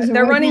 Yeah,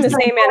 they're running the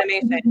same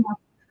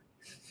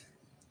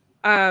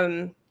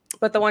animation.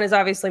 But the one is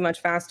obviously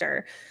much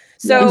faster.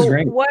 So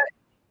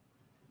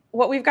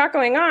what we've got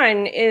going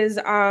on is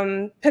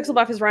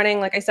PixelBuff is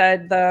running, like I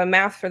said, the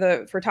math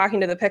for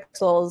talking to the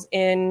pixels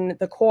in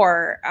the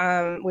core,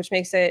 which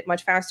makes it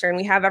much faster. And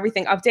we have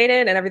everything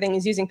updated, and everything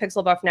is using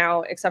PixelBuff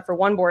now, except for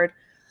one board,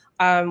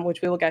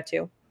 which we will get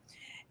to.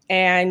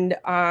 And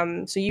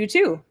so you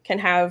too can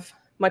have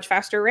much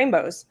faster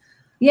rainbows.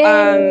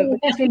 Yay!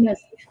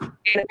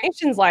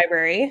 Animations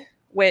library,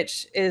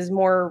 which is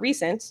more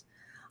recent,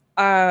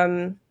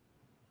 has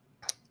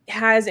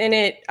in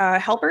it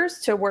helpers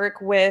to work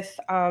with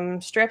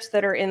strips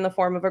that are in the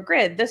form of a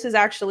grid. This is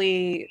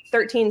actually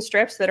 13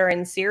 strips that are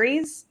in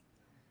series.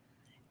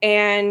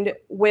 And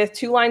with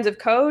 2 lines of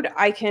code,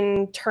 I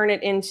can turn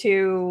it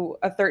into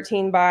a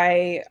 13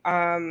 by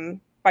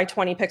 20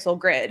 pixel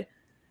grid.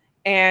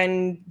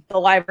 And the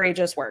library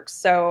just works.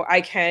 So I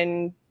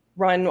can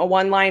run a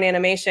 1-line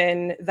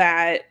animation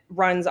that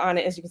runs on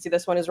it. As you can see,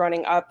 this one is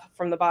running up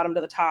from the bottom to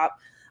the top,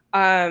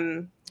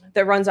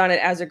 that runs on it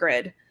as a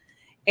grid.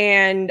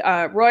 And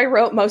Roy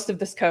wrote most of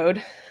this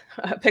code,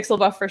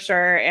 PixelBuff for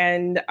sure,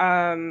 and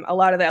a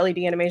lot of the LED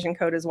animation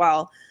code as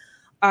well.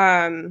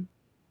 And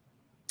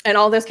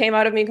all this came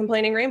out of me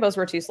complaining rainbows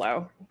were too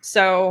slow.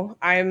 So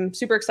I'm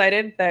super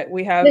excited that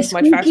we have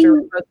much faster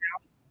rainbows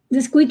now.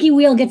 The squeaky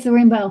wheel gets the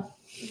rainbow.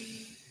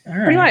 All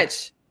right. Pretty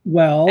much.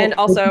 Well, and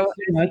also,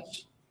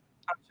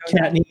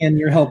 Kattni and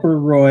your helper,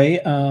 Roy.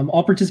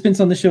 All participants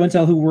on the Show and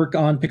Tell who work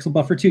on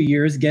PixelBuff for 2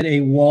 years get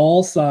a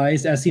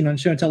wall-sized, as seen on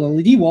Show and Tell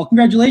LED wall.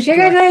 Congratulations!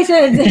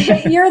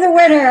 Congratulations! You're the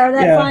winner of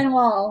that fine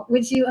wall,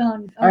 which you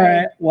own. All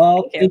right.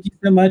 Well, thank you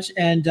so much.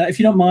 And if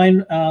you don't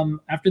mind,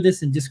 after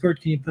this in Discord,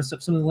 can you post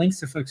up some of the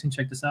links so folks can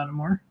check this out and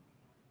more?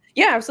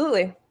 Yeah,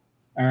 absolutely.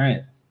 All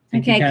right.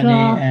 Thank you, Kattni, cool.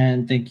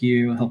 And thank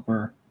you,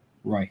 helper,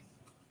 Roy.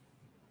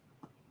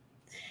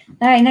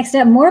 All right, next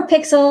up, more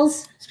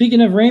pixels. Speaking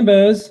of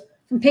rainbows,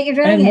 from Paint Your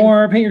Dragon. And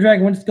more Paint Your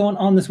Dragon. What's going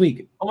on this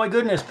week? Oh my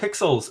goodness,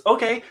 pixels.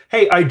 Okay.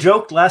 Hey, I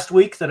joked last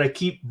week that I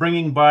keep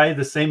bringing by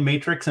the same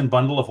matrix and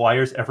bundle of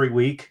wires every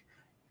week.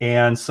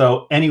 And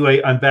so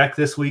anyway, I'm back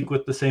this week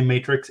with the same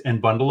matrix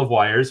and bundle of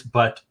wires.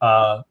 But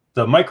the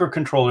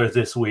microcontroller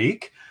this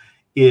week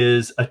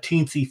is a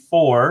Teensy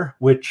 4,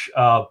 which,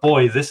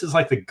 boy, this is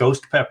like the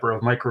ghost pepper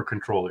of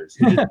microcontrollers.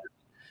 It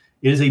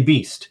is a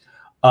beast.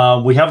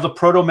 We have the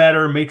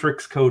Protomatter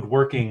matrix code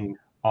working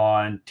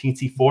on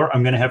Teensy 4.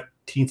 I'm going to have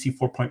Teensy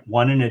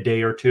 4.1 in a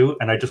day or two,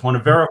 and I just want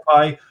to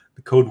verify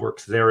the code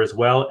works there as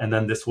well, and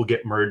then this will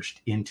get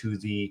merged into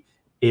the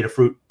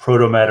Adafruit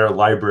Protomatter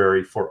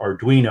library for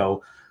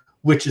Arduino,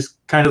 which is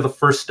kind of the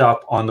first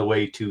stop on the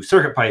way to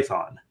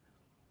CircuitPython.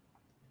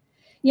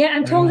 Yeah,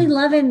 I'm totally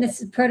loving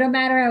this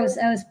Protomatter.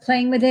 I was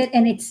playing with it,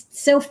 and it's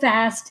so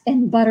fast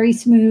and buttery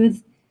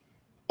smooth.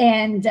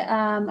 And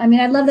I mean,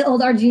 I love the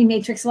old RG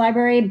Matrix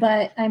library,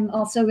 but I'm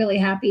also really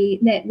happy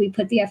that we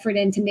put the effort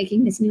into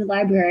making this new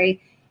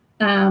library,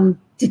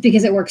 just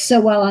because it works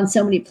so well on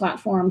so many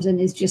platforms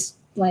and is just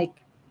like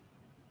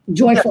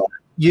joyful.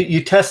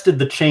 You tested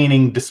the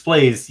chaining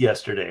displays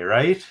yesterday,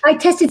 right? I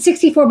tested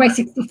 64 by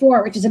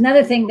 64, which is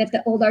another thing that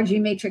the old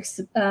RG Matrix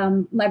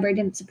library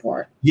didn't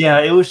support. Yeah,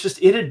 it was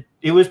just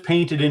it was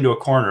painted into a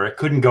corner. It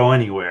couldn't go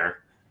anywhere.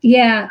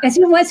 Yeah,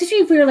 especially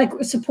if we were like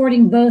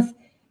supporting both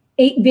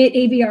 8-bit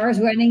AVRs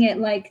running at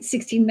like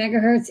 16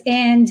 megahertz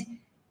and,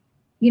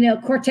 you know,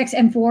 Cortex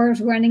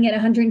M4s running at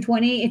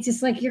 120. It's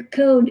just like your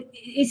code,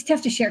 it's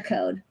tough to share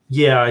code.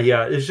 Yeah.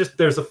 It's just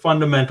there's a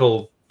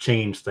fundamental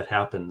change that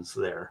happens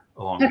there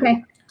along the way.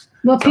 Okay.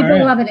 Well, people All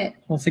right. loving it.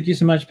 Well, thank you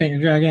so much, Paint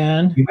Your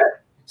Dragon. You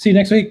bet. See you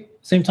next week.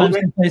 Same time,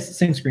 Okay. same place,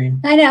 same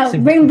screen. I know.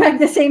 Same- Bring back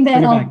the same Bring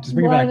it battle. back. Just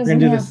bring it back. We're gonna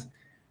do this.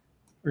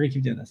 We're gonna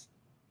keep doing this.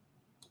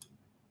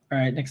 All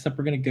right. Next up,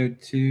 we're gonna go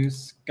to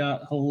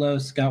Scott. Hello,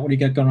 Scott. What do you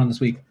got going on this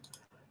week?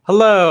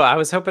 Hello. I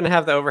was hoping to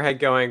have the overhead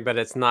going, but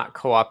it's not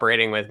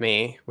cooperating with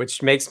me,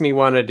 which makes me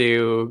want to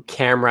do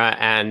camera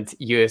and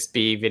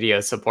USB video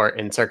support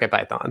in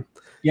CircuitPython.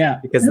 Yeah.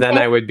 Because then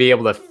I would be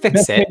able to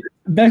fix it.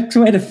 Best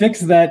way to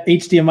fix that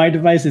HDMI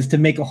device is to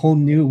make a whole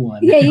new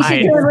one. Yeah, you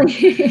should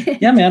totally.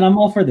 Yeah, man. I'm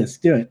all for this.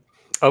 Do it.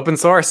 Open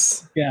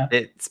source. Yeah.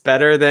 It's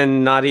better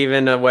than not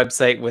even a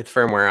website with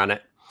firmware on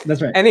it.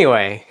 That's right.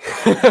 Anyway,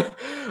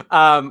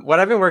 what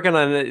I've been working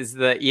on is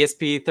the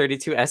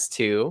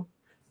ESP32S2.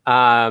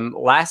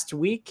 Last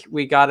week,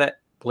 we got it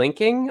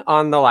blinking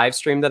on the live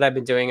stream that I've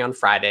been doing on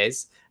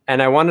Fridays.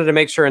 And I wanted to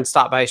make sure and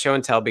stop by Show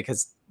and Tell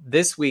because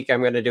this week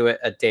I'm going to do it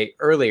a day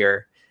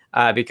earlier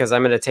because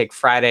I'm going to take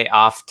Friday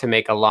off to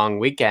make a long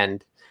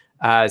weekend.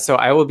 So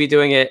I will be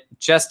doing it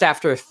just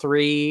after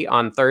 3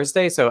 on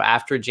Thursday. So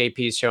after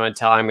JP's Show and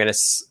Tell, I'm going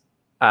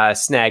to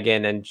snag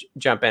in and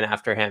jump in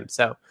after him.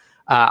 So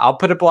I'll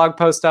put a blog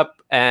post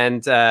up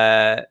and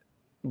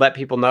let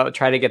people know,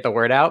 try to get the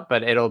word out,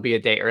 but it'll be a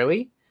day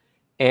early.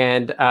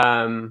 And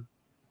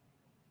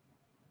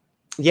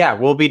yeah,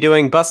 we'll be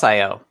doing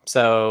Bus.io.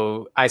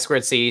 So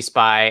I2C,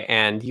 SPI,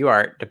 and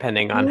UART,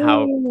 depending on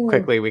how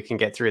quickly we can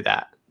get through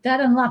that. That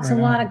unlocks a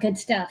lot of good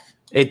stuff.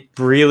 It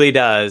really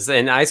does.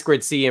 And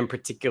I2C in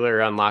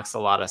particular unlocks a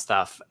lot of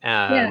stuff.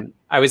 Yeah.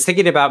 I was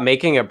thinking about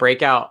making a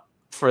breakout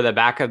for the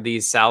back of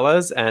these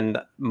Salas, and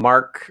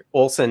Mark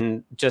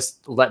Olson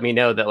just let me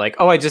know that like,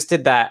 oh, I just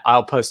did that.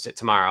 I'll post it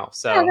tomorrow.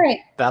 So Oh, great.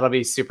 that'll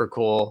be super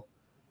cool.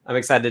 I'm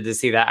excited to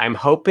see that. I'm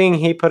hoping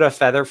he put a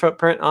feather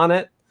footprint on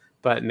it,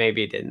 but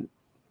maybe didn't,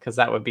 because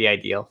that would be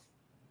ideal.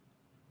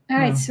 All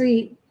right,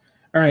 sweet.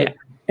 All right.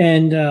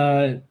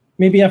 And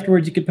maybe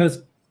afterwards you could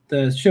post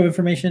the show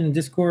information in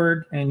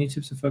Discord and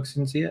YouTube so folks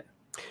can see it.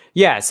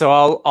 Yeah,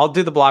 so I'll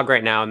do the blog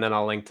right now and then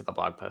I'll link to the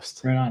blog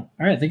post. Right on.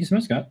 All right. Thank you so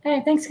much, Scott. All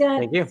right, thanks, Scott.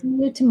 Thank you. See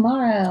you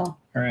tomorrow. All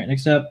right.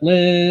 Next up,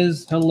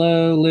 Liz.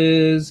 Hello,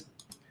 Liz.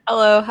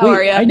 Hello, how Wait,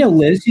 are you? I know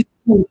Liz.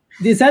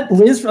 Is that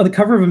Liz on the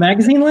cover of a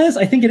magazine, Liz?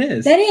 I think it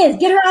is. That is.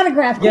 Get her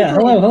autograph. Yeah.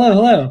 quickly.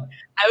 Hello.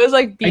 I was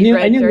like, I knew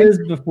Liz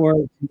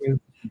before.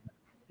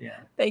 Yeah.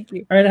 Thank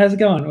you. All right. How's it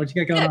going? What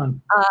you got going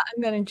on?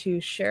 I'm going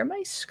to share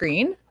my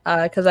screen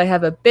because I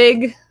have a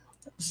big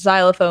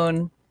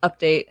xylophone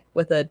update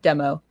with a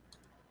demo.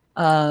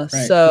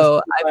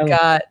 So I've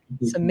got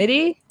some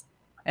MIDI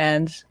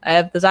and I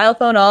have the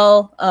xylophone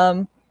all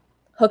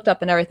hooked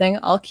up and everything,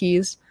 all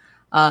keys.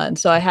 And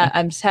so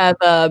I just have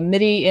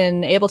MIDI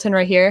in Ableton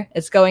right here.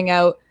 It's going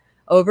out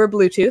over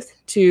Bluetooth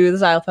to the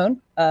xylophone.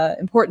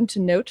 Important to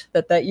note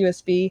that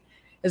USB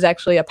is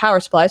actually a power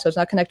supply, so it's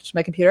not connected to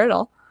my computer at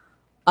all.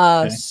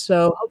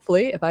 So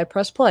hopefully, if I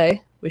press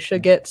play, we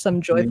should get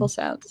some joyful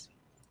sounds.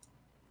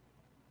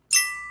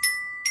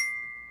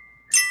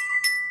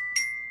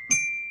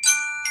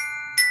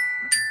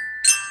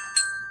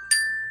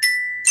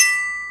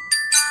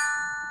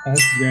 Oh,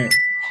 that's great.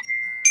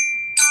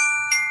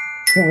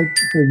 Can't wait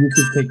for you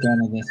to take down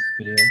on this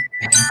video.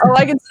 Oh,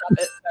 I can stop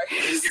it.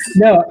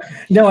 Sorry.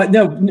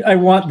 No. I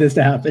want this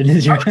to happen.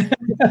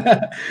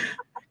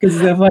 Because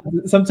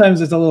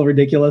sometimes it's a little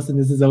ridiculous, and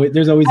there's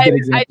always good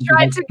examples. I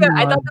tried to go.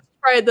 I thought this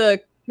was probably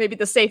maybe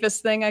the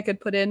safest thing I could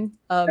put in.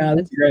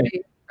 That's great.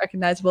 Really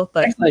recognizable,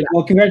 but excellent.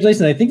 Well,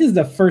 congratulations! I think this is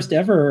the first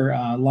ever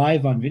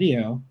live on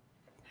video.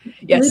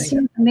 Yes.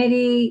 Bluetooth,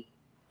 MIDI,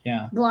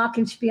 Yeah. block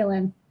and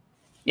spielen.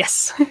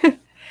 Yes.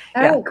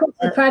 All right, cool.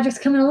 The project's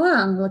coming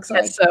along, looks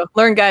like. So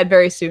Learn Guide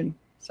very soon.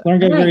 So. Learn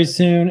Guide very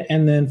soon,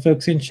 and then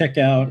folks can check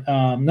out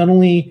not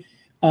only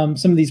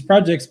some of these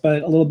projects,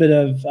 but a little bit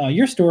of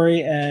your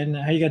story and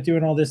how you got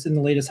doing all this in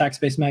the latest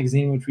Hackspace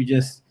magazine, which we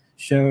just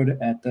showed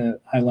at the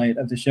highlight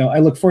of the show. I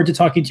look forward to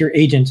talking to your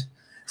agent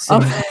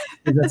soon.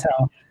 That's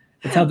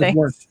how this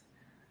works.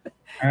 All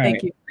right.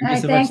 Thank you. All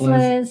right, thanks,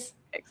 Liz.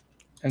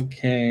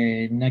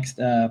 Okay, next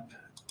up.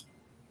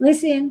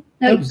 Listen.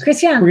 No,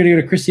 Chris Young. We're going to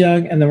go to Chris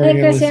Young, and then we're going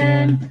to go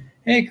listen.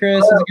 Hey,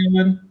 Chris. How's it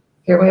going?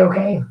 Hear me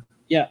okay?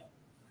 Yeah.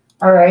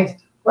 All right.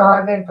 Well,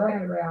 I've been playing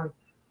around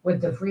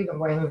with the Freedom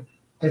Wing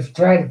to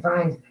try to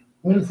find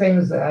new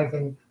things that I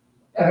can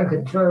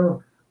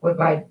control with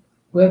my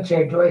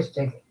wheelchair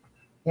joystick.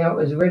 You know, it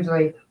was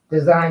originally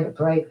designed to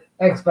play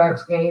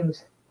Xbox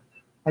games,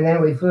 and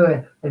then we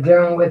flew a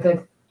drone with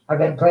it. I've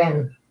been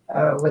playing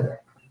with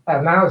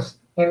a mouse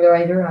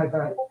emulator, and I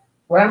thought,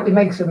 why don't we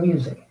make some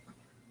music?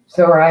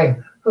 So I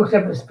hooked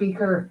up a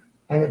speaker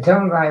and a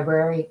tone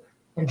library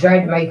and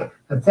tried to make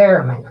a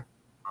theremin.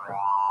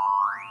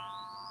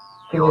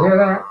 Can you hear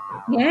that?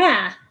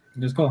 Yeah.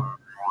 That's cool.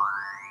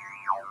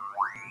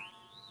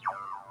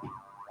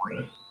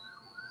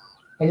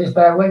 And just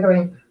by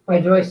wiggling my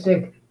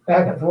joystick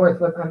back and forth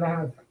with my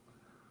mouth,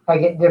 I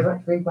get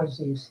different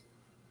frequencies.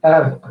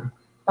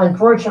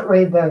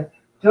 Unfortunately, the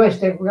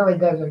joystick really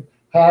doesn't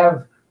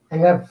have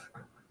enough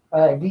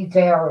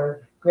detail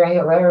or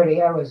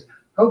granularity. I was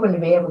hoping to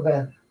be able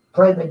to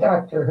play the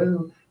Doctor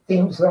Who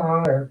theme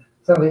song or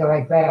something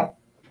like that.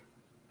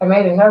 I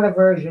made another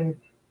version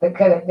that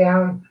cut it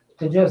down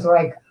to just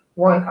like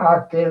 1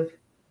 octave,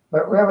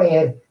 but really,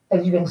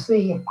 as you can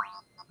see,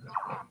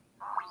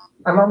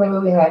 I'm only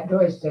moving that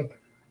joystick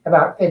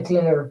about 15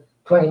 or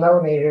 20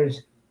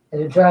 millimeters,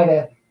 and to try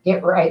to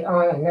get right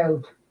on a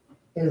note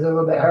is a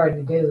little bit hard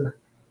to do.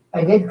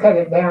 I did cut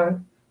it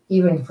down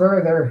even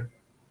further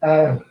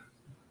to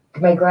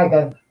make like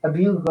a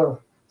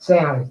bugle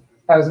sound.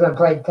 I was going to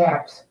play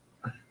taps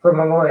for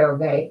Memorial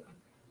Day,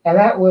 and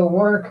that will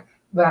work,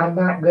 but I'm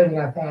not good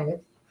enough at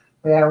it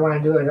that I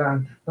want to do it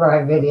on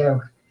live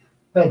video.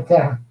 But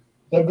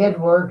it did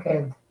work,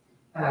 and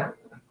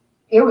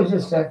it was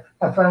just a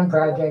fun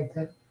project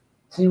to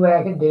see what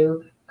I could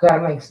do. Could I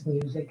make some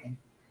music? And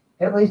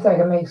at least I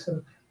can make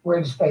some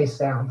weird space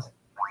sounds.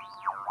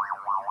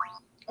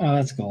 Oh,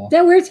 that's cool.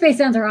 The weird space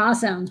sounds are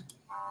awesome.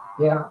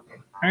 Yeah. All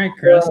right,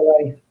 Chris. So,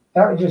 anyway,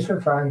 that was just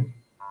for fun.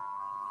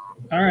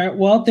 All right.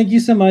 Well, thank you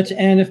so much.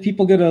 And if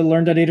people go to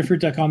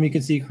learn.adafruit.com, you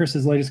can see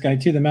Chris's latest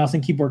guide to the mouse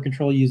and keyboard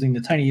control using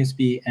the Tiny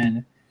USB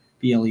and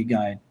BLE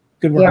guide.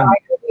 Good work. Yeah, I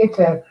couldn't get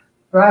to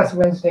last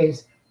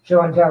Wednesday's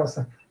show and tell.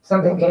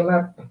 Something came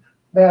up,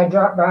 but I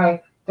dropped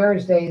by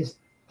Thursday's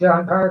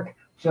John Park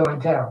show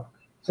and tell.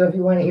 So if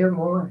you want to hear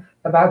more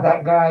about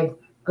that guide,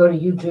 go to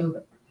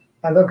YouTube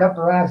and look up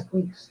the last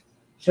week's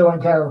show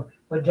and tell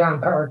with John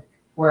Park,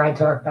 where I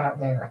talk about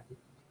there.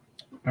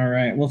 All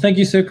right. Well, thank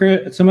you so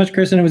much,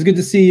 Chris, and it was good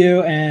to see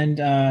you. And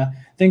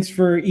thanks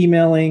for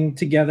emailing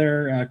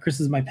together. Chris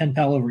is my pen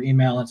pal over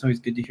email. It's always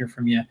good to hear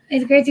from you.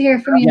 It's great to hear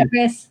from you,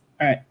 Chris.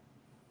 All right.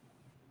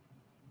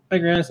 Bye,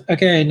 Chris.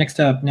 Okay, next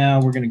up,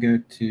 now we're going to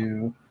go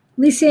to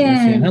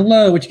Lucian.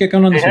 Hello. What you got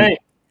going on this week?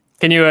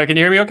 Can you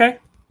hear me okay?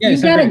 Yeah,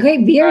 you've got a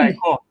great beard. All right,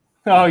 cool.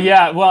 Oh,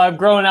 yeah. Well, I'm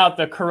growing out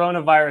the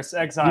coronavirus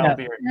exile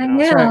beard. I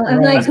know.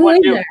 I'm like, who is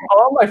there?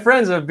 All my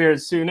friends have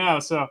beards too now,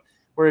 so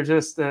we're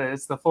just,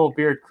 it's the full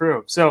beard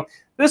crew. So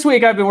this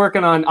week I've been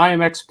working on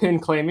IMX pin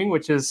claiming,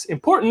 which is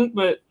important,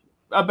 but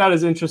about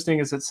as interesting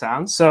as it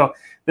sounds. So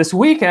this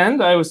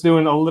weekend I was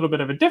doing a little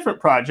bit of a different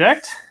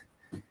project.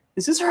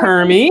 This is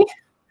Hermie.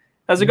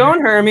 How's it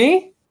going,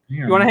 Hermie?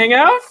 You want to hang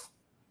out?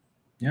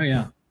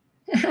 Yeah.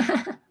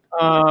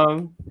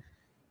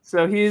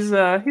 So he's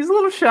a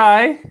little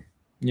shy.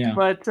 Yeah.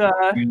 But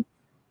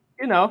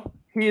you know,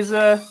 he's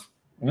a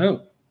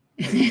oh.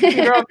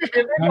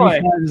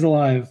 boy. He's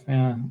alive.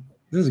 Yeah.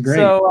 This is great.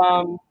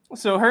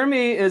 So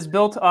Hermie is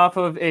built off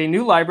of a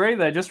new library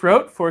that I just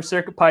wrote for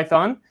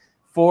CircuitPython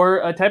for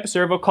a type of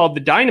servo called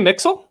the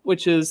Dynamixel,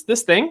 which is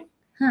this thing,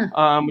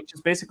 which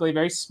is basically a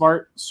very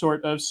smart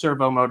sort of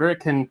servo motor. It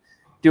can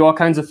do all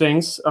kinds of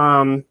things.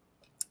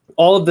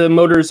 All of the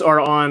motors are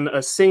on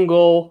a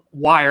single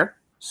wire,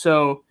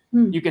 so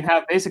you can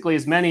have basically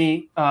as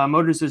many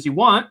motors as you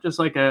want, just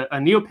like a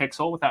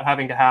NeoPixel, without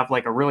having to have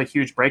like a really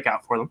huge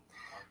breakout for them.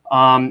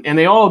 And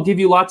they all give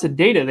you lots of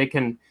data.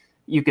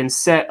 You can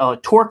set a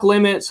torque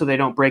limit so they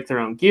don't break their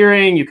own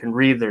gearing. You can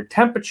read their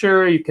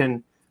temperature. You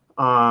can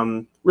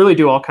really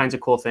do all kinds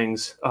of cool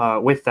things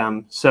with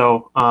them.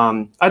 So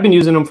I've been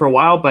using them for a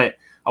while, but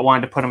I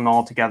wanted to put them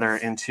all together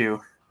into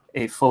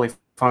a fully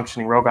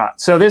functioning robot.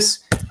 So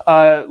this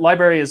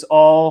library is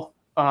all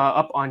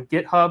up on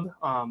GitHub.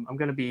 I'm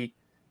going to be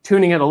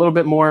tuning it a little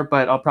bit more,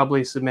 but I'll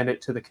probably submit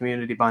it to the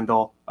community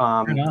bundle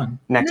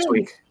next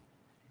week.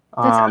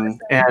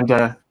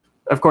 And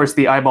of course,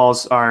 the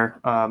eyeballs are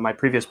my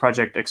previous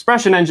project,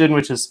 Expression Engine,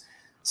 which is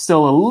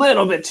still a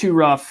little bit too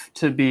rough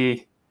to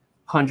be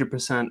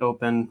 100%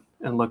 open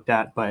and looked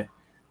at. But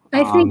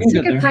I think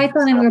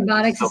CircuitPython and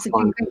robotics is a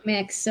great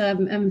mix. So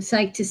I'm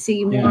psyched to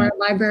see more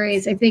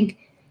libraries. I think,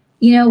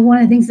 one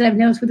of the things that I've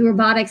noticed with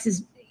robotics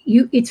is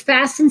it's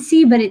fast in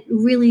C, but it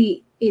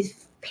really is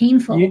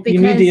painful. You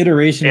need the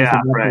iteration.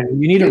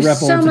 You need a REPL. There's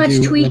so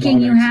much tweaking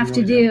you have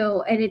to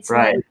do, and it's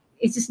like,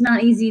 it's just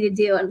not easy to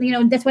do.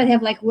 And that's why they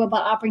have like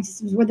robot operating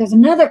systems where there's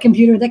another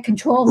computer that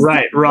controls.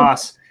 Right,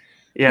 ROS.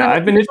 Yeah,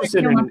 I've been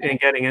interested in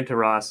getting into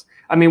ROS.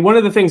 I mean, one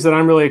of the things that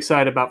I'm really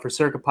excited about for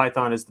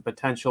CircuitPython is the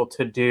potential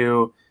to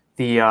do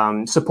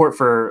the support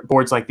for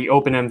boards like the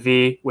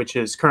OpenMV, which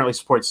is currently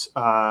supports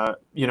a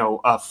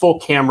full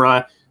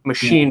camera,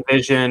 machine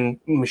vision,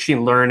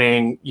 machine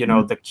learning,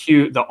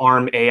 the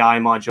ARM AI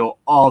module,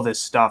 all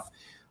this stuff,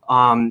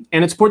 and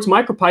it supports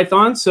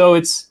MicroPython, so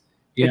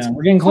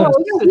we're getting close.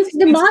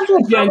 The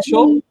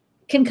module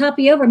can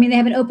copy over. I mean, they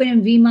have an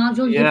OpenMV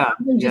module.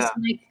 You just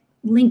like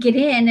link it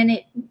in, and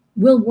it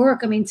will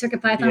work. I mean,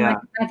 CircuitPython and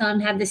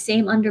MicroPython have the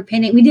same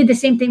underpinning. We did the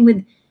same thing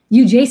with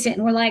UJSON.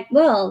 We're like,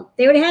 well,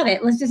 they already have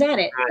it. Let's just add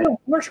it. Right. Oh,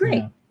 works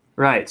great.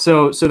 Right.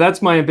 So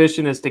that's my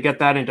ambition, is to get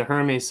that into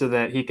Hermie so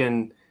that he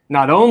can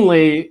not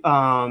only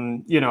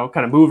kind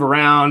of move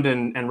around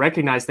and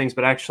recognize things,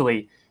 but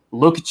actually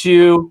look at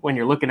you when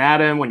you're looking at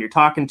him, when you're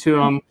talking to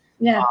him.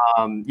 Yeah.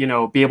 You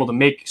know, be able to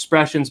make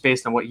expressions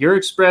based on what your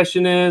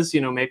expression is.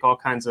 You know, make all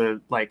kinds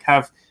of like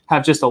have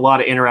just a lot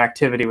of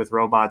interactivity with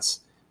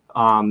robots,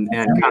 and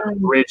kind of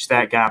bridge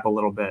that gap a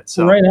little bit.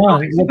 So right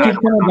on.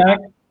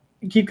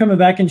 We'll keep coming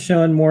back and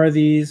showing more of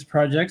these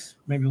projects.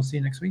 Maybe we'll see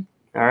you next week.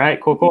 All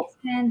right, cool. All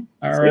See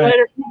right. you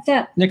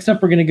later. Next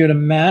up, we're going to go to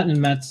Matt and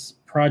Matt's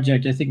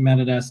project. I think Matt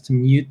had asked to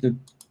mute the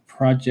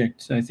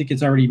project. I think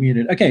it's already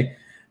muted. Okay,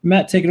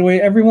 Matt, take it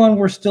away. Everyone,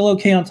 we're still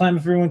okay on time.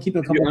 If everyone keep it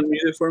a couple. Unmute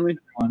it for me.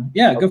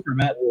 Yeah, go for it,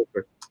 Matt.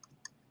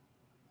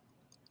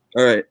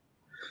 All right.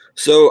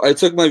 So I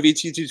took my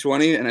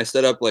VT220 and I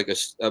set up like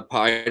a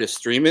Pi to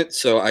stream it,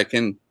 so I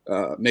can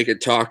make it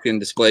talk and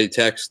display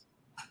text.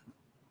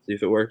 See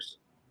if it works.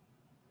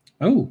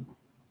 Oh.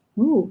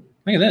 Ooh.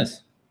 Look at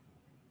this.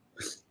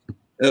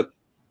 Yep.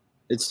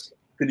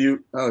 Could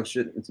you? Oh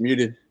shit! It's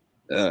muted.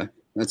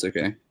 That's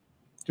okay. Do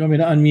you want me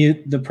to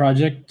unmute the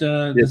project?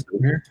 This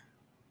here.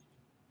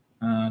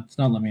 It's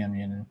not letting me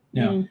unmute it.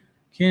 No.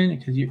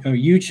 Because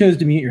you chose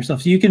to mute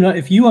yourself. So you can,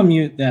 if you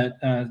unmute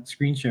that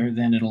screen share,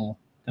 then it'll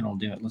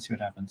do it. Let's see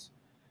what happens.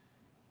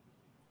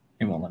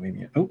 It won't let me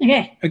mute. Oh.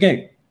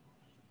 Okay.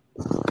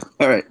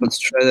 All right. Let's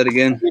try that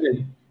again.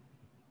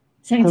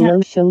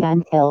 Hello, Show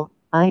and Tell.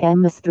 I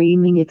am a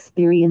streaming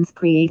experience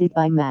created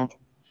by Matt.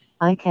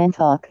 I can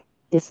talk,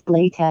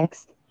 display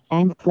text,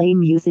 and play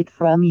music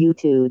from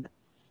YouTube.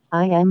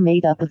 I am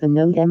made up of a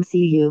Node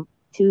MCU,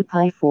 2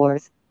 Pi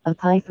 4s, a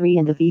Pi 3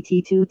 and a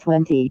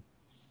VT220.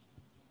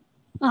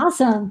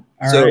 Awesome.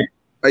 So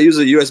I use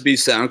a USB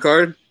sound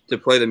card to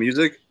play the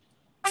music.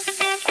 So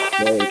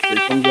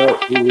it comes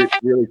out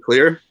really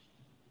clear.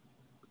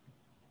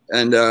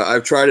 And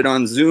I've tried it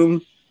on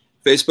Zoom,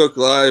 Facebook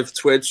Live,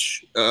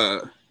 Twitch,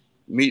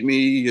 Meet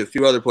Me, a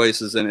few other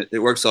places, and it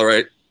works all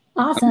right.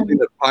 Awesome. I'm using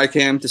the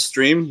PiCam to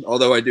stream,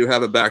 although I do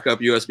have a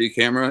backup USB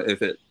camera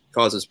if it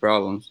causes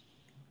problems.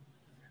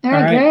 All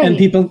right. And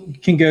people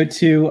can go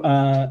to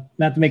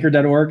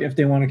mattthemaker.org if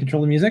they want to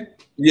control the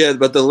music. Yeah,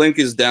 but the link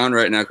is down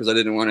right now because I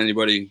didn't want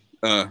anybody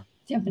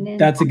jumping in.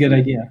 That's a good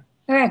idea.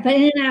 All right, but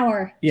in an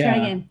hour. Yeah.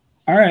 Try again.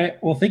 All right.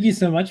 Well, thank you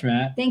so much,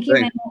 Matt. Thank you,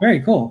 Matt. Very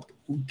cool.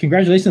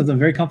 Congratulations on a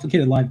very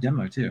complicated live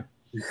demo, too.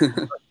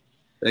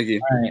 Thank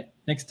you. All right.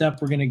 Next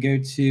up, we're going to go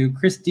to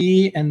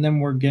Christy, and then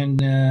we're going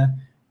to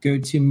go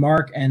to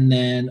Mark, and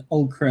then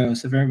Old Crow.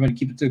 So if everybody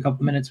keep it to a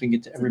couple minutes, we can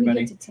get to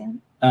everybody. Get to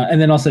Tim. And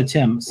then also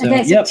Tim. So,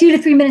 Okay, so 2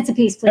 to 3 minutes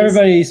apiece, please.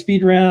 Everybody,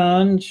 speed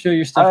round. Show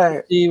your stuff.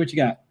 Christy, what you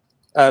got?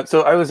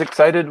 So I was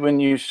excited when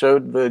you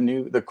showed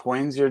the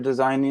coins you're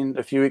designing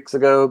a few weeks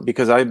ago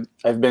because I've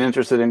been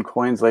interested in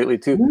coins lately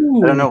too.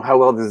 Ooh. I don't know how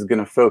well this is going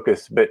to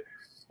focus, but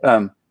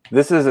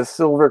this is a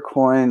silver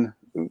coin.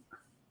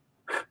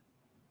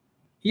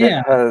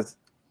 Yeah.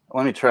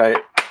 Let me try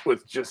it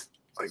with just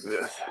like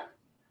this.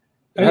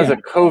 It has a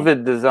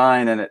COVID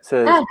design and it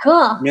says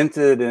cool.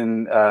 minted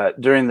in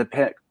during the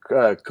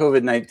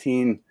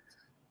COVID-19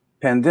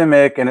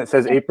 pandemic, and it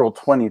says April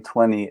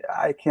 2020.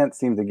 I can't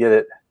seem to get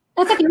it.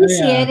 That's like you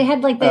see it. It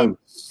had like the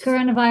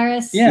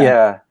coronavirus.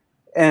 Yeah.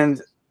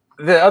 And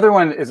the other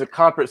one is a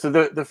copper. So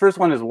the first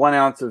one is 1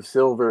 ounce of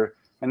silver,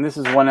 and this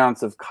is 1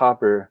 ounce of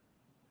copper.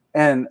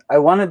 And I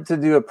wanted to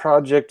do a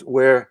project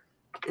where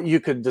you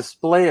could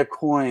display a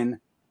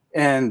coin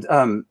and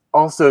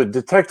also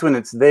detect when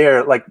it's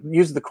there, like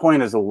use the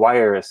coin as a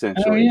wire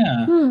essentially. Oh,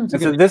 yeah. And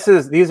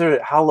so these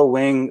are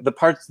Hallowing, the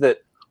parts that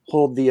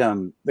hold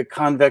the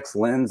convex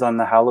lens on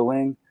the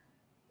Hallowing.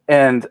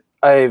 And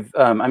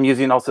I'm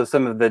using also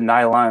some of the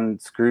nylon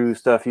screw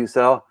stuff you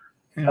sell.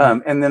 Yeah.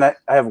 And then I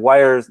have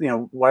wires,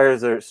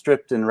 wires are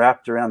stripped and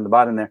wrapped around the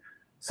bottom there.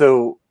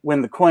 So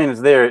when the coin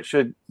is there, it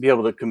should be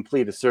able to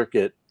complete a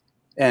circuit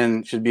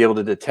and should be able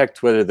to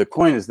detect whether the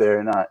coin is there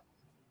or not.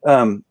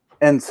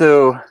 And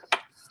so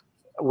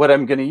what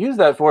I'm going to use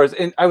that for is,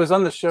 and I was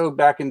on the show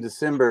back in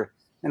December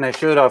and I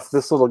showed off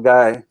this little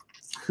guy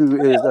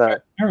who is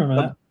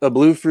a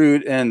blue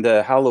fruit and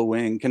a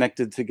Hallowing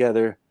connected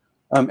together.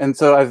 And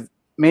so I've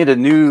made a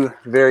new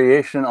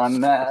variation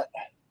on that,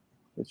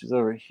 which is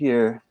over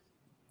here.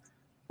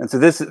 And so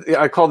this,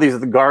 I call these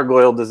the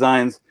gargoyle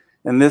designs,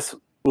 and this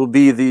will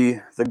be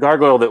the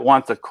gargoyle that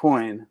wants a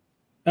coin.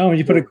 Oh, when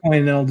you put a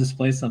coin, they'll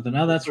display something.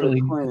 Oh, that's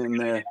really cool. In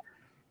there.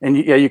 And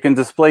you can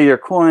display your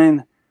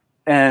coin,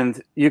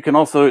 and you can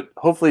also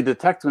hopefully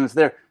detect when it's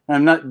there. And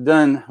I'm not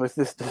done with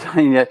this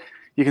design yet.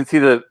 You can see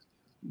the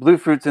blue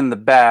fruits in the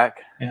back.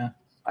 Yeah.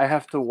 I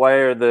have to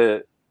wire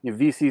the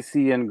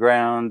VCC and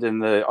ground,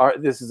 and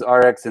this is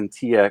RX and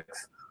TX.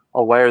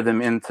 I'll wire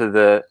them into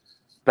the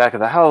back of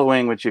the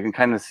Hallowing, which you can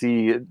kind of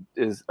see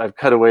is I've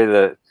cut away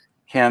the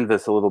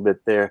canvas a little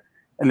bit there.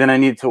 And then I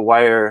need to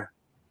wire,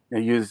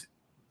 use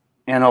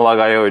analog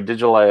IO or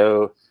digital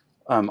IO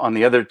on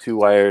the other 2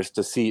 wires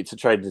to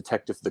try to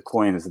detect if the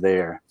coin is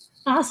there.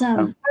 Awesome.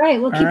 All right,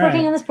 we'll keep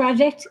working on this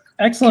project.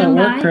 Excellent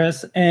work,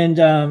 Chris.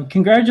 And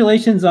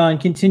congratulations on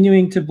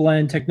continuing to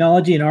blend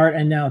technology and art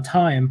and now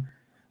time,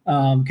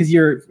 because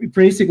you're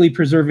basically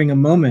preserving a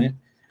moment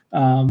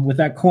with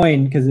that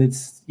coin, because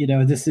it's,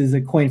 this is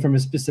a coin from a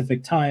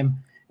specific time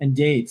and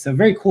date. So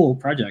very cool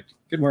project.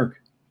 Good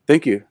work.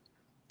 Thank you.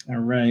 All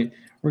right.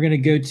 We're going to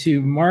go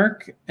to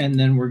Mark, and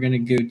then we're going to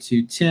go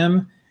to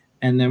Tim,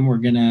 and then we're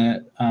going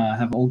to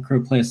have Old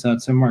Crow play us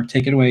out. So, Mark,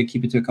 take it away.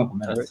 Keep it to a couple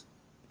minutes. Right.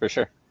 For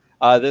sure.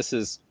 This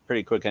is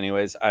pretty quick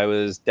anyways. I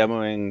was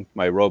demoing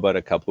my robot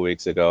a couple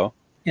weeks ago.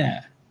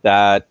 Yeah.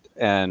 That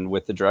and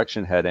with the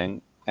direction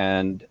heading,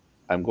 and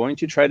I'm going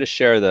to try to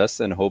share this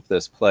and hope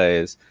this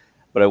plays.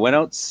 But I went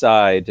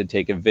outside to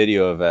take a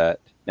video of it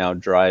now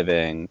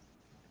driving.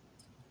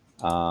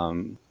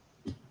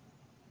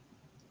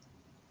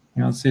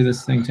 Let's see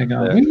this thing take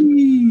off.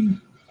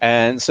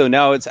 And so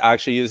now it's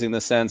actually using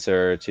the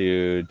sensor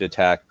to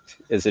detect,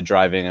 is it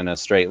driving in a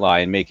straight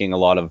line, making a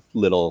lot of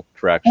little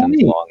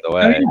corrections along the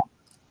way. Yeah.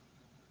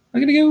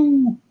 Look at it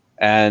go.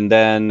 And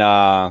then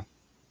I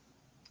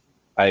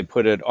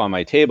put it on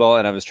my table,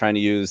 and I was trying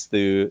to use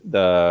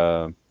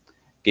the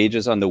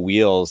gauges on the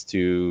wheels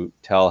to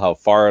tell how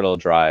far it'll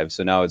drive.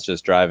 So now it's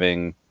just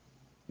driving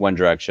one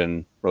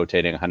direction,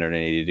 rotating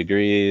 180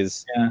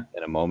 degrees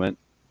in a moment,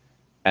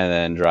 and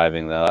then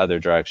driving the other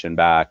direction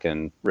back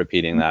and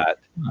repeating that.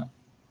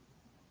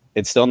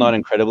 It's still not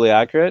incredibly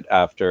accurate.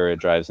 After it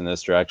drives in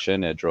this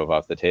direction, it drove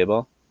off the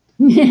table.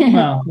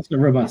 Well, that's what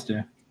robots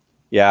do.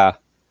 Yeah.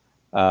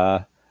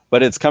 But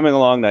it's coming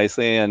along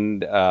nicely,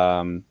 and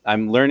I'm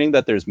learning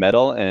that there's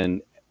metal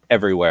in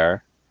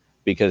everywhere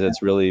because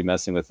it's really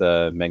messing with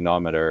the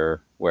magnometer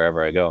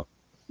wherever I go.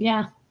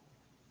 Yeah.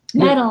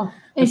 Metal.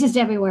 It's just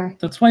everywhere.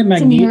 That's why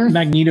It's in the earth.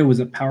 Magneto was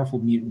a powerful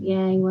mutant.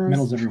 Yeah, he was.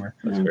 Metal's everywhere.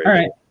 Yeah. All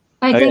right.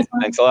 All right,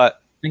 Thanks a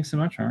lot. Thanks so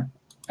much, Mark.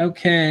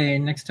 Okay,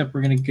 next up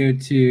we're going to go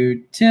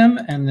to Tim,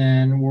 and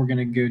then we're going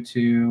to go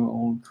to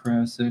Old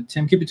Crow. So,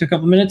 Tim, keep it to a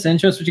couple minutes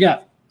and show us what you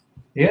got.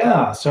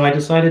 Yeah, so I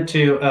decided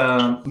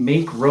to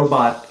make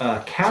Robot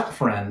Cat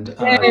Friend.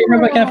 Hey,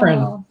 Robot Cat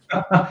Friend.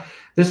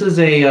 This is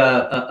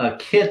a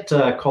kit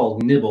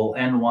called Nibble,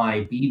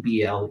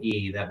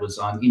 Nybble, that was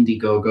on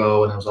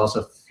Indiegogo, and it was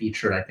also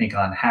featured, I think,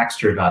 on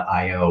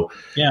Hackster.io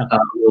a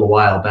little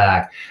while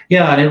back.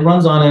 Yeah, and it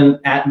runs on an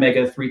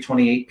Atmega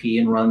 328p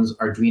and runs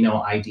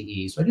Arduino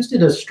IDE. So I just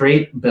did a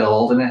straight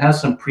build, and it has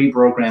some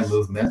pre-programmed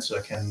movement, so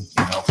it can,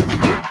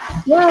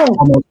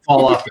 almost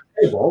fall off the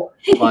table.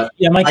 But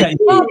yeah, my cat.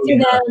 Don't do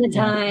that all the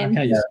time.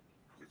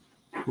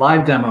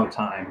 Live demo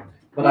time.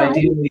 But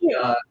ideally,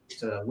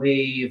 to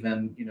wave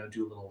and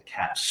do a little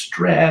cat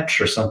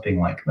stretch or something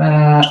like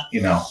that.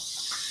 And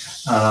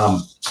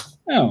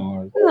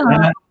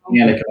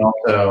it can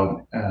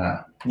also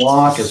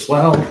walk as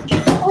well.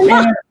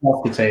 And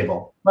off the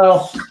table.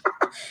 Well,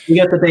 you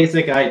get the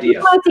basic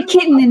idea. It's a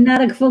kitten and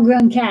not a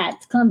full-grown cat.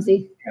 It's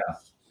clumsy.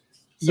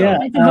 Yeah.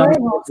 It's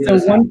adorable. So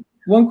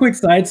one quick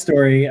side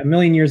story. A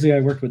million years ago,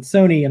 I worked with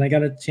Sony, and I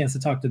got a chance to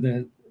talk to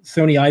the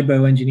Sony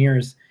Aibo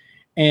engineers.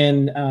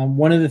 And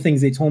one of the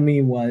things they told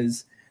me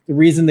was the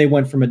reason they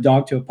went from a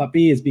dog to a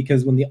puppy is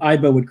because when the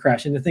Aibo would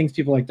crash into things,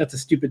 people are like, that's a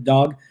stupid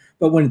dog.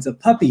 But when it's a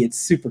puppy, it's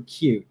super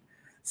cute.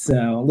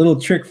 So a little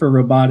trick for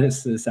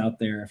roboticists out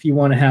there. If you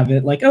want to have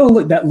it like, oh,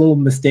 look, that little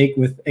mistake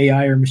with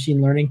AI or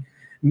machine learning,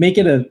 make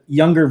it a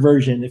younger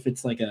version. If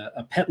it's like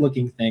a pet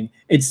looking thing,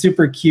 it's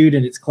super cute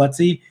and it's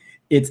klutzy.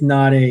 It's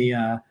not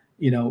a,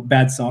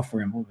 bad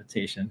software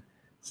implementation.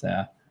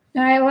 So.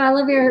 All right. Well, I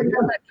love your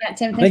robot cat,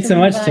 Tim. Thanks so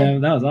much, Tim.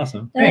 That was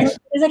awesome. It's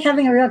like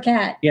having a real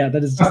cat. Yeah,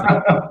 that is just.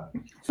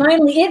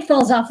 Finally, it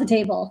falls off the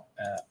table.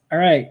 All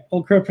right,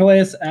 Old Crow, play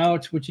us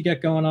out. What you got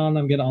going on?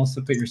 I'm gonna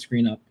also put your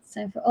screen up. It's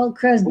time for Old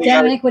Crow's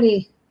Damn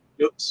Iniquity.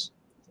 Oops.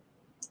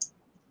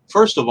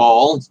 First of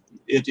all,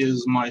 it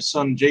is my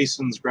son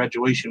Jason's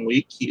graduation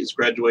week. He is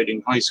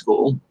graduating high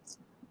school.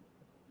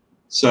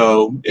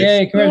 So.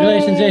 Yay!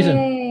 Congratulations,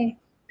 Jason.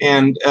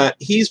 And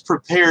he's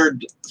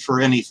prepared for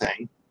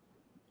anything.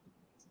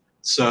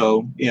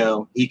 So,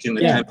 he can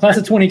attend. Class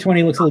of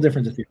 2020 looks a little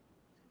different this year.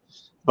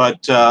 But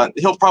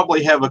he'll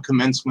probably have a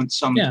commencement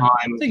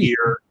sometime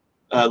here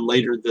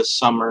later this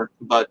summer.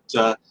 But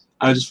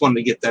I just wanted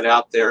to get that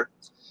out there.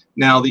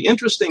 Now, the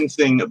interesting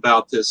thing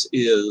about this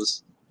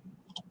is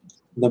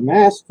the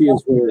mask he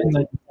is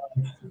wearing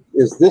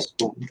is this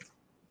one.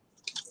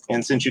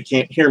 And since you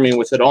can't hear me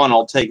with it on,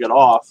 I'll take it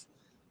off.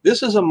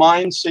 This is a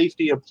Mine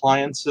Safety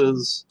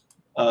Appliances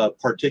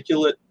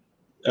particulate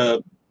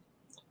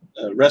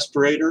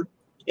respirator,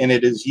 and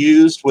it is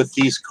used with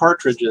these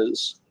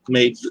cartridges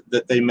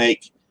that they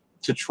make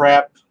to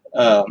trap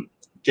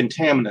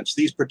contaminants.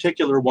 These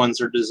particular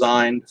ones are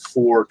designed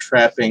for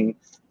trapping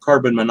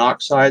carbon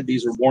monoxide.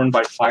 These are worn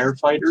by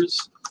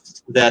firefighters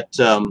that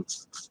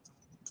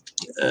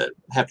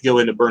have to go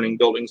into burning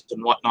buildings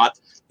and whatnot.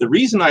 The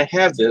reason I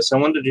have this, I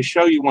wanted to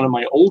show you one of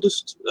my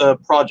oldest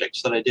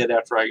projects that I did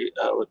after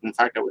in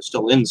fact, I was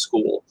still in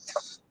school.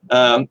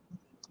 The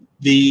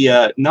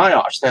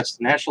NIOSH, that's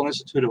the National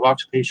Institute of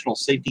Occupational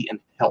Safety and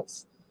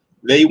Health.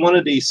 They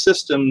wanted a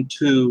system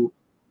to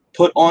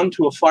put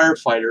onto a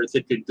firefighter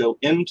that could go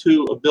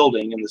into a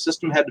building, and the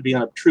system had to be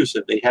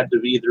unobtrusive. They had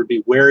to either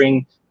be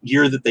wearing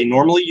gear that they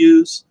normally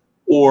use,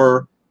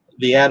 or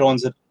the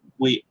add-ons that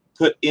we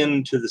put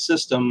into the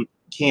system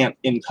can't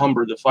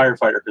encumber the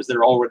firefighter because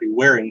they're already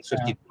wearing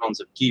 50 pounds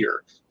of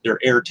gear, their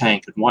air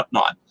tank and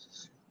whatnot.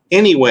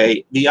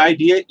 Anyway, the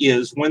idea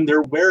is when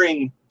they're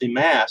wearing the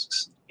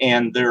masks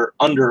and they're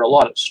under a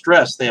lot of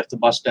stress, they have to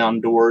bust down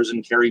doors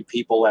and carry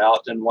people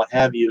out and what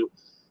have you.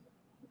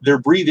 They're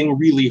breathing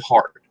really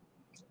hard,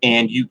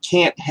 and you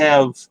can't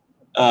have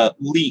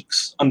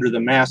leaks under the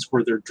mask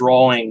where they're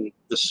drawing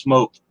the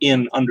smoke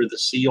in under the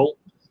seal.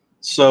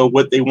 So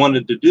what they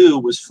wanted to do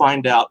was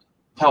find out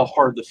how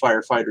hard the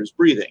firefighter's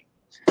breathing.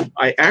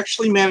 I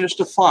actually managed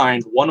to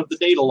find one of the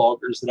data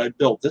loggers that I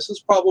built. This is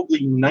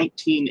probably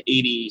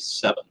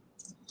 1987.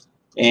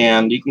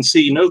 And you can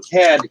see no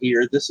CAD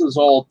here. This is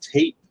all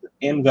tape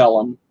and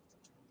vellum,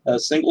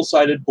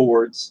 single-sided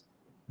boards.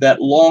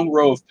 That long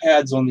row of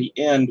pads on the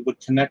end would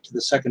connect to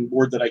the second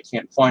board that I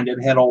can't find.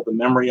 It had all the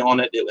memory on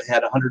it. It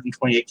had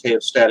 128K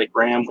of static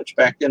RAM, which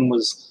back then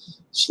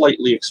was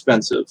slightly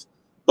expensive.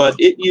 But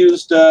it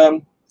used,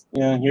 you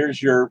know,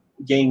 here's your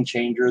game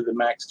changer, the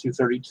Max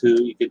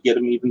 232. You could get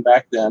them even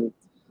back then.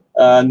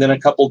 And then a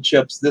couple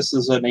chips. This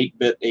is an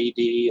 8-bit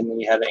AD, and then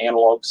you had an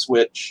analog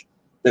switch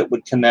that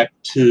would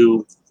connect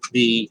to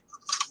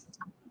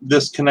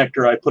this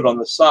connector I put on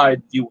the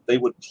side. They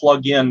would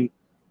plug in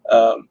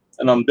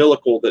an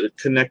umbilical that had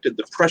connected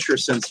the pressure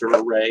sensor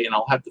array, and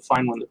I'll have to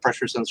find one of the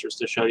pressure sensors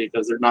to show you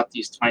because they're not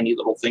these tiny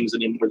little things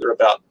anymore. They're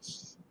about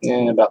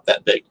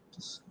that big.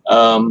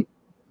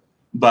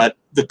 But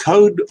the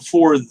code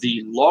for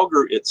the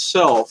logger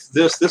itself,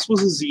 this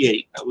was a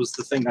Z8. That was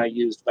the thing I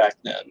used back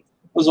then.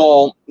 It was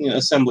all, you know,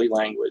 assembly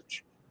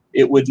language.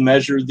 It would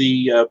measure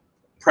the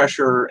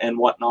pressure and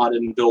whatnot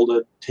and build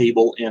a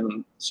table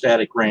in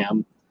static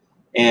RAM.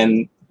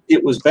 And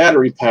it was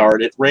battery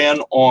powered. It ran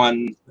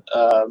on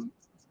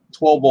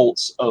 12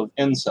 volts of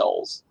N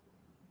cells.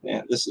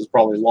 And this is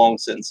probably long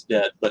since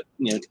dead, but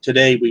you know,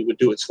 today we would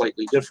do it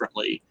slightly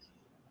differently.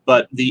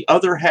 But the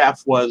other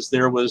half was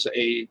there was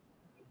a,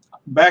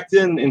 back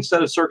then,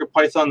 instead of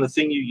CircuitPython, the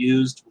thing you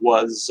used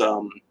was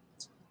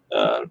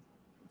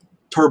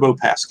Turbo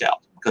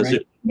Pascal, because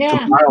it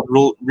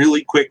compiled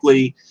really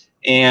quickly,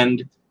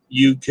 and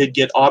you could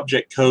get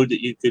object code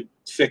that you could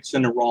fix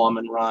in a ROM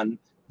and run.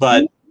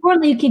 But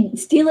importantly, you can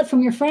steal it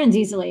from your friends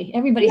easily.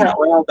 Everybody has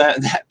well,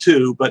 that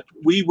too. But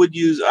we would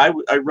use, I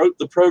wrote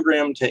the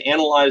program to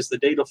analyze the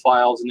data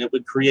files, and it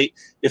would create,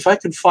 if I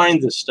could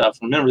find this stuff,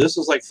 remember, this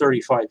was like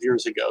 35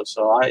 years ago,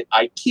 so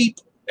I keep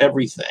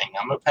everything.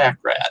 I'm a pack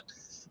rat.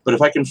 But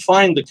if I can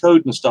find the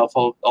code and stuff,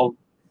 I'll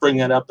bring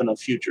that up in a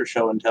future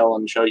show and tell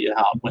and show you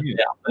how it went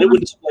down. It would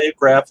display a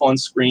graph on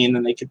screen,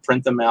 and they could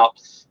print them out,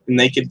 and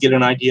they could get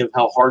an idea of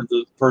how hard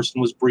the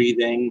person was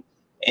breathing,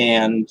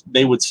 and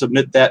they would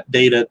submit that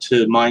data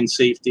to Mine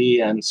Safety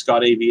and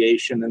Scott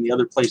Aviation and the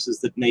other places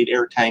that made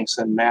air tanks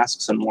and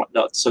masks and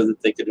whatnot, so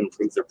that they could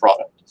improve their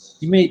product.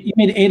 You made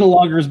ADA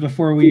loggers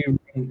before we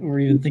were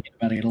even thinking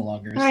about ADA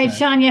loggers. All right,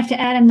 Sean, you have to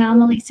add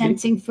anomaly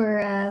sensing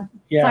for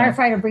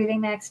firefighter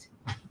breathing next.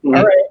 All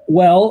right.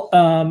 Well,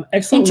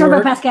 excellent In Turbo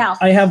work. Pascal.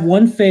 I have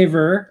one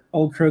favor,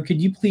 Old Crow.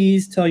 Could you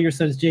please tell your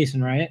son, it's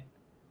Jason, right?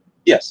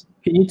 Yes.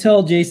 Can you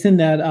tell Jason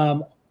that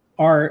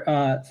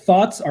our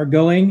thoughts are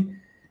going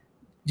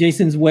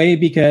Jason's way,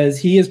 because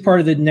he is part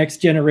of the next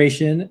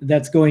generation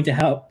that's going to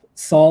help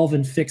solve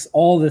and fix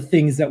all the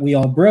things that we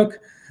all broke.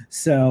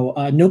 So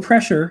no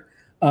pressure.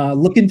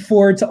 Looking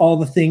forward to all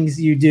the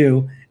things you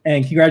do,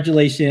 and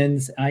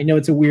congratulations. I know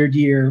it's a weird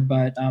year,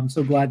 but I'm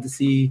so glad to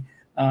see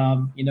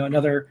you know,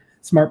 another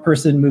smart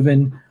person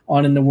moving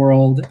on in the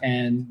world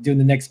and doing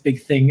the next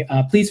big thing.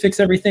 Please fix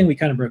everything. We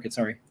kind of broke it.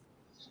 Sorry.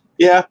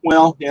 Yeah,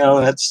 well, you know,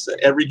 that's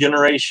every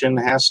generation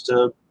has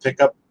to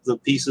pick up the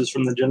pieces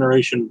from the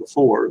generation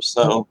before.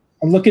 So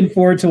I'm looking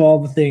forward to all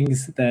the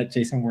things that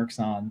Jason works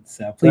on.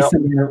 So please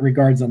send me your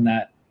regards on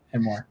that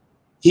and more.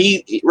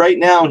 He right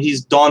now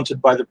he's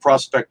daunted by the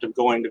prospect of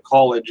going to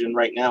college, and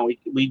right now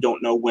we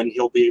don't know when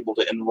he'll be able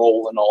to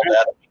enroll and all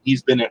that.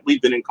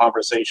 We've been in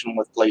conversation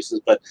with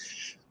places, but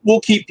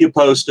we'll keep you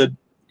posted.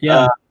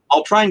 Yeah,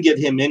 I'll try and get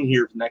him in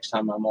here the next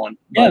time I'm on.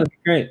 Yeah, that'd be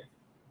great.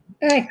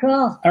 All right,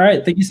 cool. All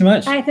right, thank you so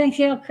much. All right, thanks,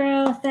 Yale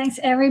Crow. Thanks,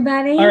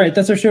 everybody. All right,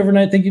 that's our show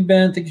overnight. Thank you,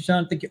 Ben. Thank you,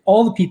 Sean. Thank you,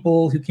 all the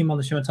people who came on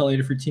the show and tell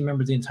Adafruit team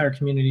members, the entire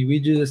community. We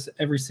do this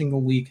every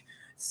single week,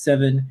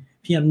 7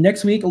 p.m.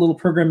 Next week, a little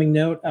programming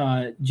note,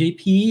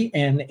 JP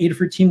and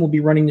Adafruit team will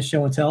be running the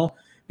show and tell,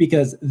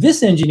 because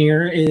this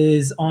engineer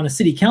is on a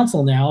city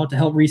council now to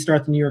help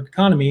restart the New York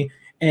economy.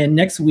 And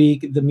next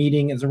week, the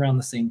meeting is around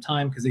the same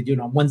time because they do it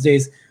on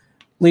Wednesdays.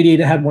 Lady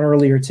Ada had one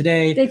earlier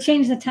today. They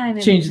changed the time.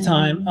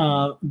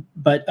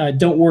 But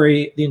don't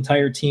worry, the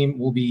entire team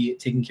will be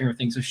taking care of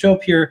things. So show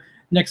up here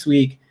next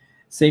week,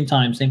 same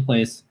time, same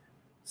place,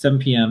 7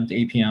 p.m. to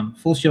 8 p.m.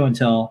 Full show and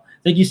tell.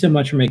 Thank you so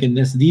much for making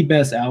this the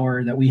best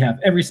hour that we have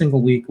every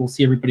single week. We'll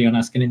see everybody on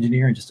Ask an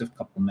Engineer in just a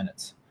couple of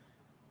minutes.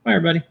 Bye,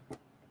 everybody.